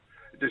it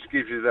just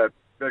gives you that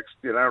next,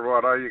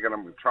 righto, you're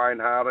going to train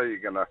harder, you're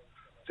going to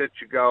set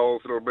your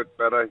goals a little bit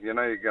better,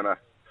 you're going to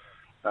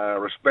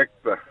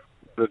respect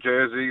the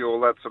jersey, all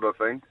that sort of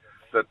thing,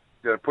 that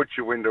puts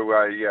you into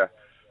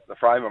the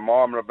frame of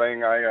mind of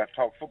being a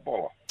top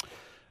footballer.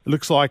 It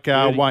looks like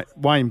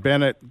Wayne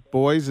Bennett,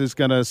 boys, is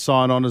going to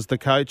sign on as the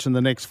coach in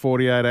the next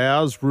 48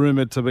 hours,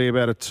 rumoured to be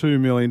about a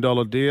 $2 million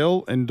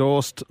deal,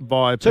 endorsed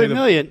by $2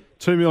 million?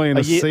 $2 million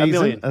a season. $1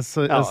 million.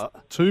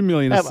 $2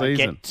 million a season.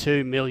 Get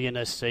 $2 million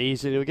a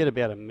season. He'll get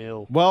about $1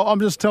 million. Well, I'm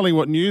just telling you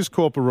what News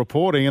Corp are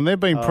reporting, and they've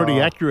been pretty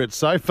accurate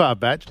so far,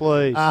 Batch.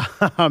 Please.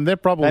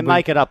 They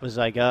make it up as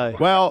they go.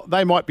 Well,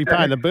 they might be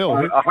paying the bill.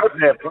 I hope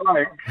they're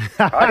playing.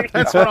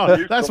 That's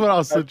what I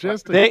was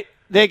suggesting.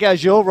 There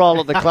goes your role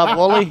at the club,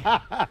 Wally.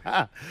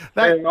 I'm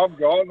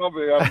gone. I'll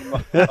be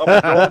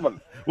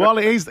dormant.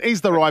 Wally,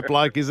 he's the right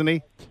bloke, isn't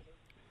he?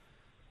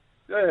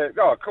 Yeah,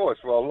 of course.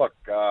 Well, look,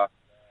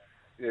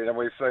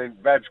 we've seen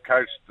Badge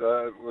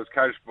was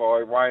coached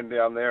by Wayne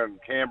down there in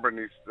Canberra,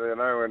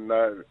 and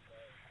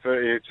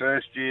his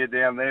first year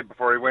down there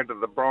before he went to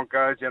the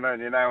Broncos, and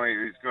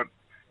he's got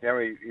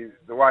the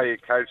way he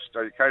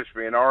coached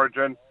me in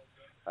Origin,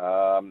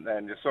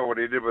 and you saw what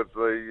he did with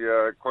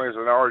the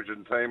Queensland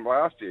Origin team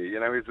last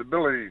year. His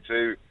ability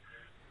to,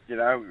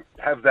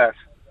 have that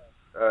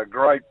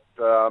great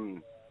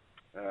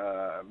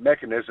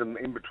mechanism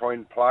in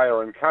between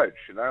player and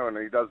coach, and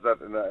he does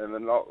that in a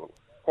not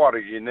quite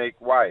a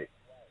unique way.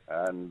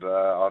 And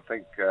I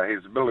think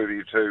his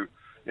ability to,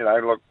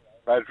 look,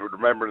 Badge would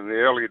remember in the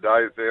early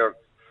days there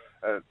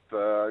at,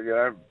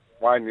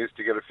 Wayne used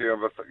to get a few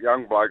of us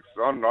young blokes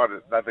on. I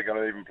don't think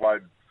I even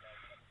played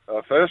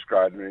first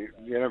grade. And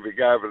if we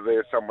go over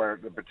there somewhere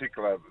in the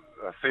particular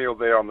field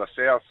there on the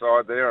south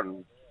side there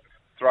and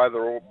throw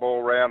the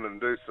ball around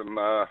and do some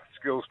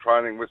skills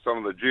training with some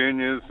of the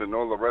juniors and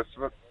all the rest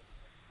of it.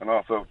 And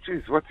I thought,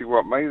 geez, what's he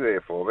want me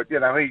there for? But, he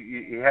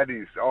had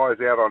his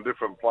eyes out on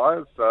different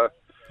players. So,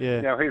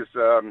 he's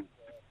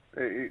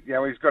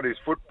got his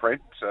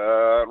footprint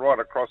right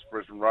across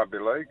Brisbane Rugby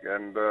League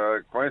and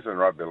Queensland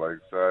Rugby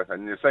League. So,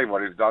 and you see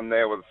what he's done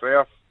there with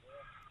South.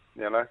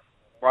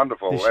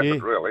 Wonderful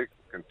effort, really,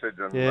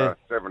 considering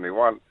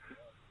 71.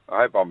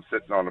 I hope I'm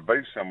sitting on a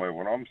beach somewhere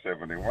when I'm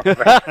 71. With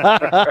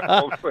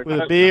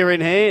a beer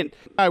in hand.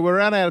 Hey, we're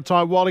running out of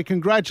time. Wally,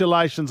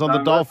 congratulations on the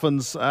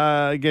Dolphins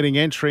getting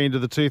entry into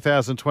the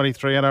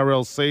 2023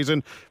 NRL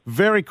season.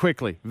 Very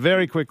quickly,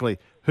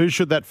 who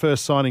should that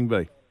first signing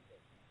be?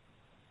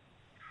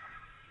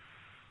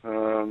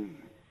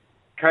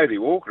 Katie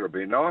Walker would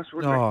be nice,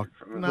 wouldn't it?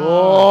 No.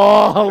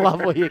 Oh, I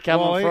love where you're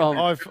coming from.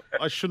 I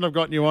shouldn't have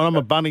gotten you on. I'm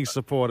a Bunny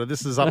supporter.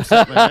 This is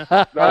upset me.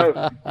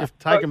 You've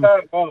taken... Well,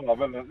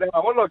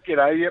 look,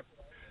 the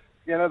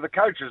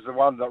coach is the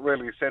one that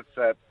really sets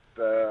that...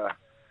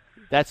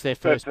 That's their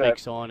first big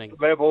signing.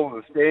 Level,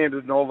 the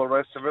standard and all the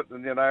rest of it.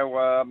 And,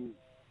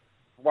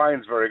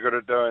 Wayne's very good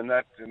at doing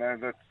that.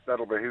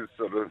 That'll be his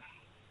sort of...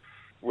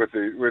 With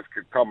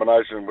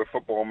combination with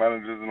football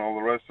managers and all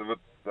the rest of it,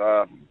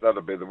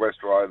 that'll be the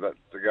best way to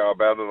go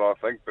about it, I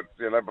think. But,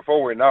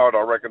 before we know it,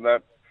 I reckon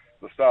that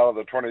the start of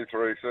the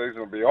 23 season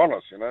will be on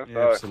us, Yeah,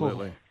 so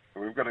absolutely.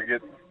 We've got to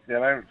get,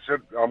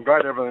 I'm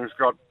glad everything's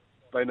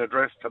been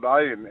addressed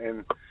today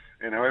and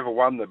whoever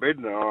won the bid,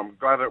 and I'm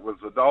glad it was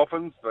the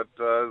Dolphins, but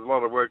there's a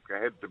lot of work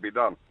ahead to be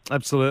done.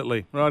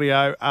 Absolutely.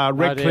 Rightio.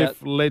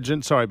 Redcliffe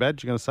legend. Sorry,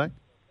 Badge, you going to say?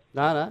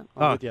 No,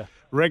 I'm with you.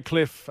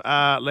 Redcliffe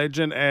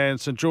legend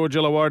and St George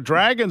Illawarra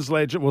Dragons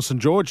legend, well,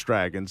 St George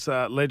Dragons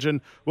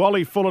legend,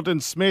 Wally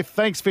Fullerton-Smith.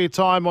 Thanks for your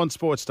time on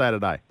Sports Day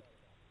today.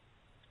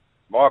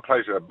 My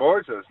pleasure,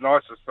 boys. It's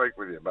nice to speak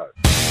with you both.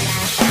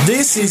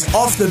 This is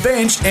Off the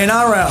Bench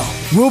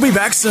NRL. We'll be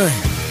back soon.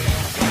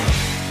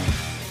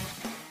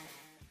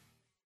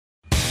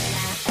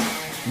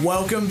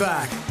 Welcome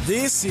back.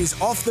 This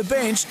is Off the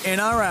Bench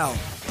NRL.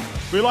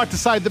 We like to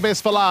save the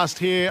best for last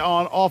here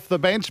on Off the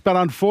Bench, but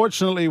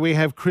unfortunately we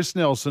have Chris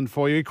Nelson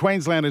for you.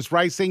 Queensland is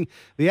racing.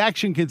 The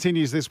action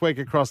continues this week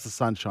across the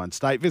Sunshine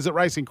State. Visit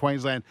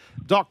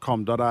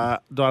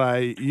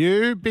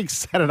racingqueensland.com.au. Big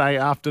Saturday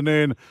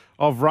afternoon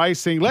of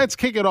racing. Let's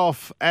kick it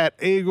off at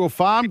Eagle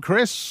Farm.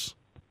 Chris?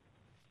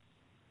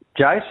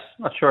 Jace,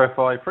 not sure if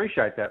I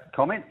appreciate that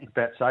comment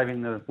about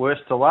saving the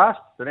worst to last,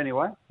 but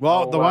anyway.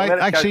 Well, now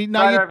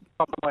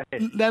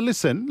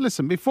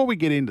listen, before we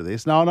get into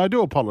this, and I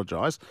do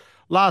apologise,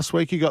 last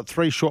week you got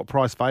 3 short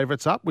price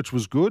favourites up, which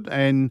was good,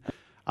 and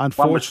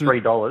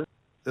unfortunately... One was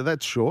 $3.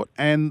 That's short,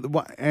 and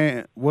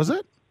was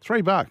it?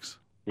 $3?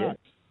 Yeah.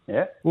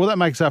 Well, that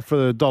makes up for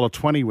the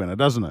 $1.20 winner,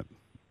 doesn't it?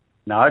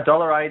 No,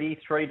 $1.80,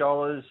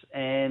 $3,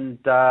 and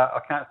I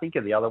can't think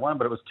of the other one,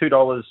 but it was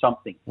 $2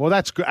 something. Well,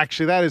 that's good.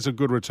 Actually, that is a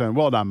good return.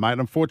 Well done, mate.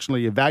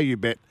 Unfortunately, your value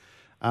bet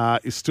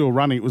is still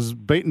running. It was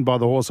beaten by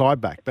the horse I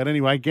backed. But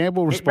anyway,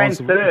 gamble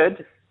responsibly. It ran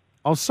third.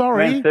 Oh, sorry.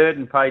 Ran third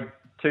and paid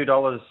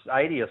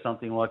 $2.80 or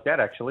something like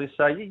that, actually.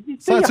 So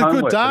it's a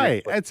good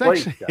day. It's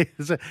actually it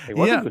was a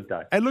good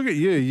day. And look at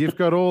you. You've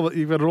got it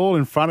all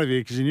in front of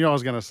you because you knew I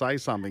was going to say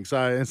something.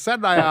 So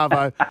Saturday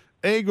Arvo,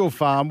 Eagle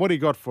Farm. What do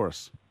you got for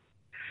us?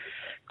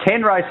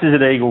 10 races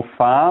at Eagle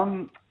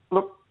Farm.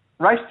 Look,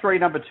 race 3,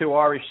 number 2,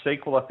 Irish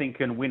Sequel, I think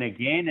can win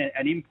again.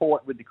 An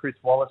import with the Chris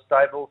Wallace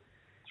stable.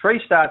 3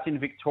 starts in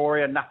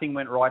Victoria. Nothing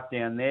went right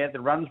down there.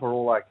 The runs were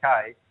all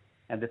okay.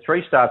 And the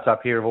 3 starts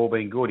up here have all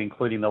been good,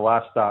 including the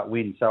last start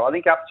win. So I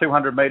think up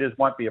 200 metres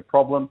won't be a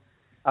problem.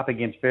 Up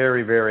against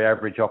very, very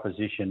average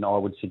opposition, I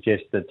would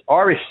suggest that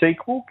Irish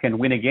Sequel can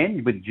win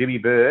again with Jimmy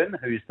Byrne,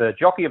 who's the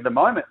jockey of the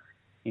moment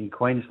in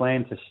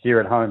Queensland, to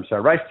steer it home. So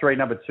race 3,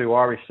 number 2,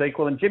 Irish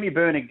Sequel. And Jimmy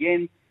Byrne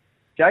again.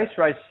 Jace,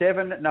 race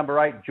 7, number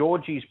 8,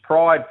 Georgie's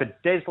Pride for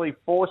Desley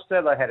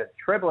Forster. They had a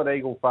treble at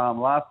Eagle Farm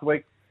last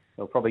week.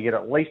 They'll probably get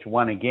at least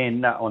one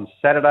again on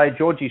Saturday.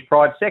 Georgie's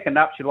Pride, second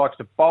up. She likes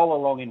to bowl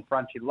along in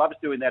front. She loves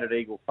doing that at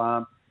Eagle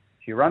Farm.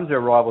 She runs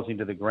her rivals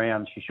into the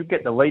ground. She should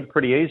get the lead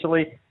pretty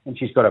easily, and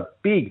she's got a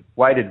big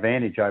weight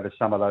advantage over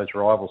some of those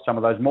rivals, some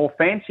of those more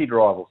fancied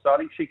rivals. So I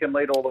think she can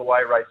lead all the way,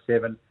 race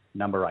 7,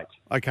 number 8.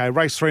 Okay,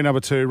 race 3, number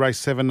 2, race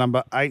 7,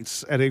 number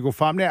 8 at Eagle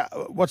Farm. Now,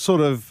 what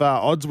sort of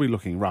odds are we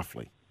looking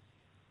roughly?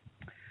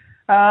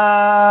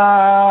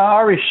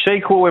 Irish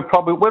sequel, we're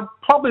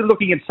probably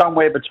looking at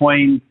somewhere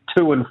between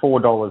 $2 and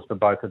 $4 for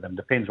both of them.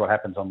 Depends what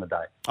happens on the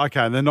day.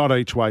 Okay, and they're not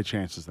each way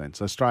chances then,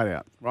 so straight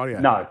out. Right?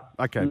 No.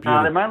 Okay, beautiful.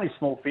 No, they're mainly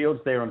small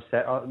fields there on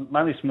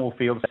mainly small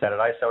fields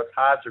Saturday, so it's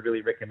hard to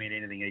really recommend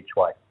anything each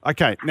way.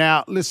 Okay,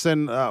 now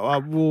listen,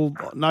 we'll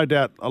no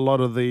doubt a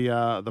lot of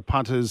the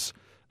punters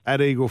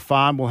at Eagle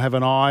Farm will have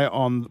one eye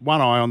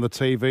on the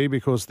TV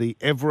because the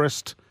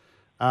Everest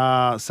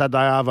Saturday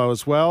Arvo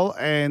as well.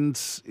 And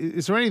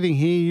is there anything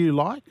here you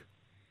like?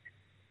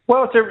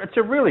 Well, it's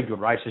a really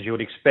good race, as you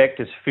would expect.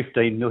 It's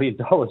 $15 million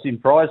in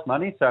prize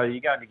money, so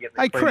you're going to get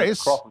the cream of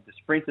the crop of the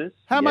sprinters.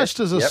 How much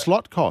does a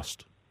slot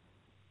cost?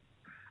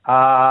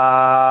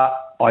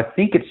 I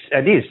think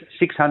it is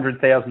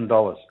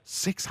 $600,000.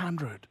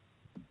 $600.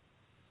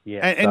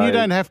 Yeah, and you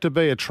don't have to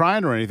be a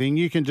trainer or anything.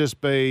 You can just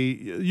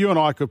be. You and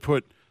I could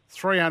put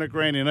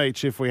 $300,000 in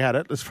each if we had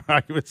it, let's for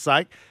argument's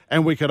sake,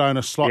 and we could own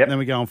a slot and then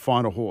we go and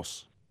find a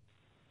horse.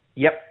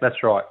 Yep,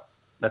 that's right.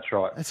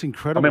 That's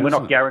incredible. I mean, we're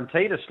not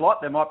guaranteed a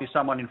slot. There might be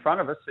someone in front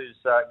of us who's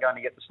going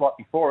to get the slot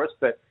before us,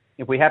 but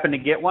if we happen to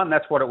get one,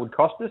 that's what it would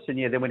cost us, and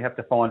then we'd have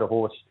to find a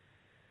horse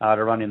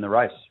to run in the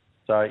race.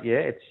 So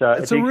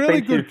it's a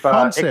really good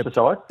concept.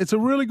 Exercise. It's a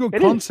really good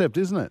concept,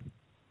 isn't it?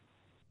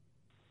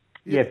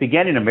 Yeah, it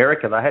began in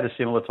America. They had a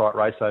similar type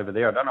race over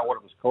there. I don't know what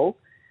it was called,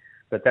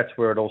 but that's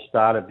where it all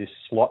started, this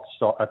slot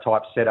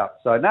type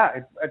setup. So, no,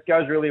 it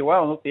goes really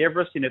well. And look, the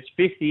Everest in its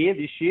fifth year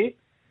this year,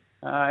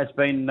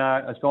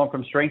 it's gone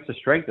from strength to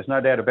strength. There's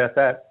no doubt about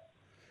that.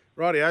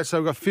 Rightio, so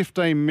we've got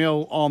 15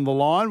 mil on the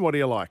line. What do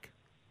you like?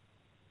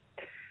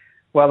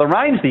 Well, the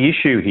rain's the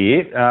issue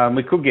here.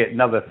 We could get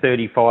another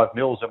 35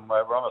 mils, and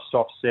we're on a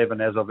soft 7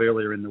 as of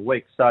earlier in the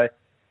week. So,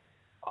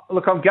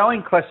 look, I'm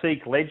going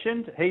Classique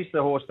Legend. He's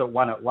the horse that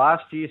won it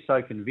last year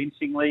so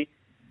convincingly.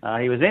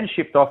 He was then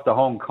shipped off to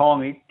Hong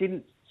Kong. He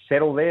didn't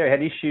settle there. He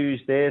had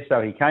issues there,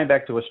 so he came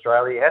back to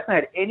Australia. He hasn't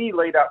had any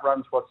lead-up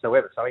runs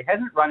whatsoever. So he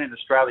hasn't run in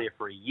Australia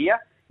for a year.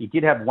 He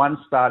did have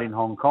one start in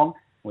Hong Kong,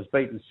 was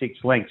beaten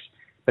 6 lengths.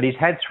 But he's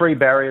had 3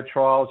 barrier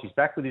trials. He's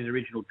back with his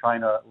original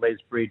trainer, Les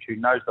Bridge, who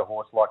knows the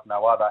horse like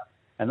no other.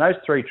 And those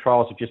 3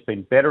 trials have just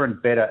been better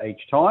and better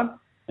each time.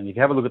 And if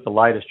you have a look at the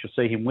latest, you'll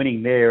see him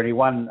winning there, and he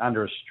won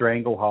under a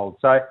stranglehold.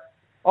 So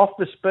off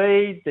the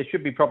speed, there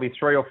should be probably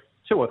 2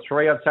 or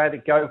 3, I'd say,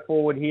 that go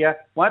forward here.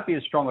 Won't be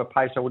as strong a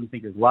pace, I wouldn't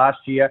think, as last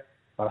year,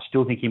 but I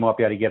still think he might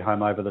be able to get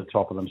home over the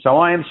top of them. So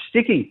I am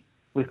sticking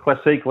with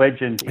Classique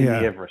Legend in the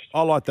Everest.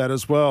 I like that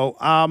as well.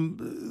 I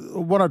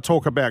want to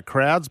talk about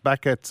crowds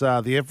back at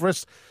the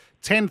Everest.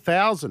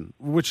 10,000,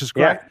 which is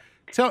great.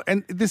 So,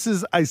 and this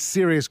is a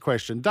serious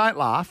question. Don't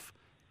laugh.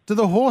 Do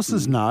the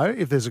horses know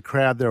if there's a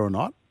crowd there or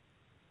not?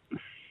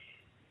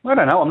 I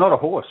don't know. I'm not a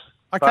horse.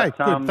 Okay,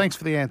 good. Thanks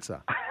for the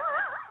answer.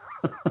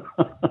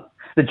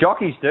 The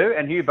jockeys do,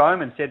 and Hugh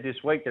Bowman said this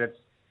week that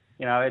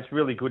it's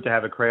really good to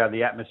have a crowd.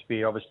 The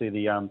atmosphere, obviously,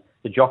 the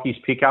jockeys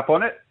pick up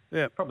on it.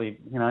 Yeah. Probably,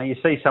 you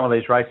see some of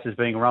these races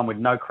being run with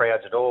no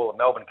crowds at all. The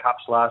Melbourne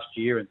Cups last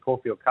year and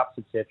Caulfield Cups,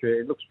 etc.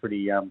 It looks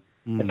pretty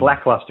it's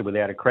lacklustre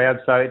without a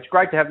crowd. So it's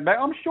great to have them back.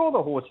 I'm sure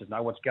the horses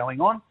know what's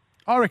going on.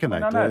 I reckon they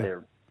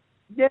do.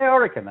 I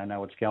reckon they know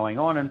what's going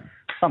on, and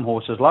some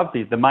horses love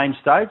the main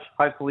stage.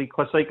 Hopefully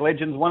Classique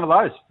Legend's one of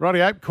those.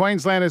 Rightio.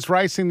 Queensland is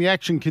racing. The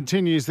action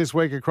continues this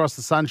week across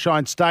the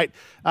Sunshine State.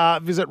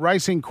 Visit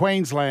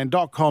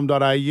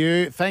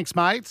racingqueensland.com.au. Thanks,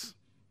 mates.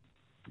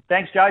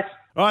 Thanks, Jace.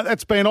 All right,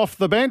 that's been Off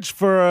the Bench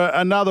for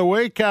another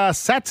week.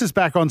 Sats is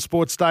back on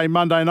Sports Day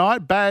Monday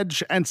night.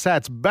 Badge and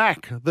Sats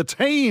back. The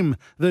team,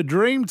 the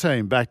dream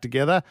team, back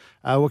together.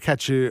 We'll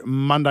catch you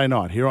Monday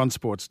night here on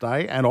Sports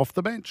Day and Off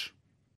the Bench.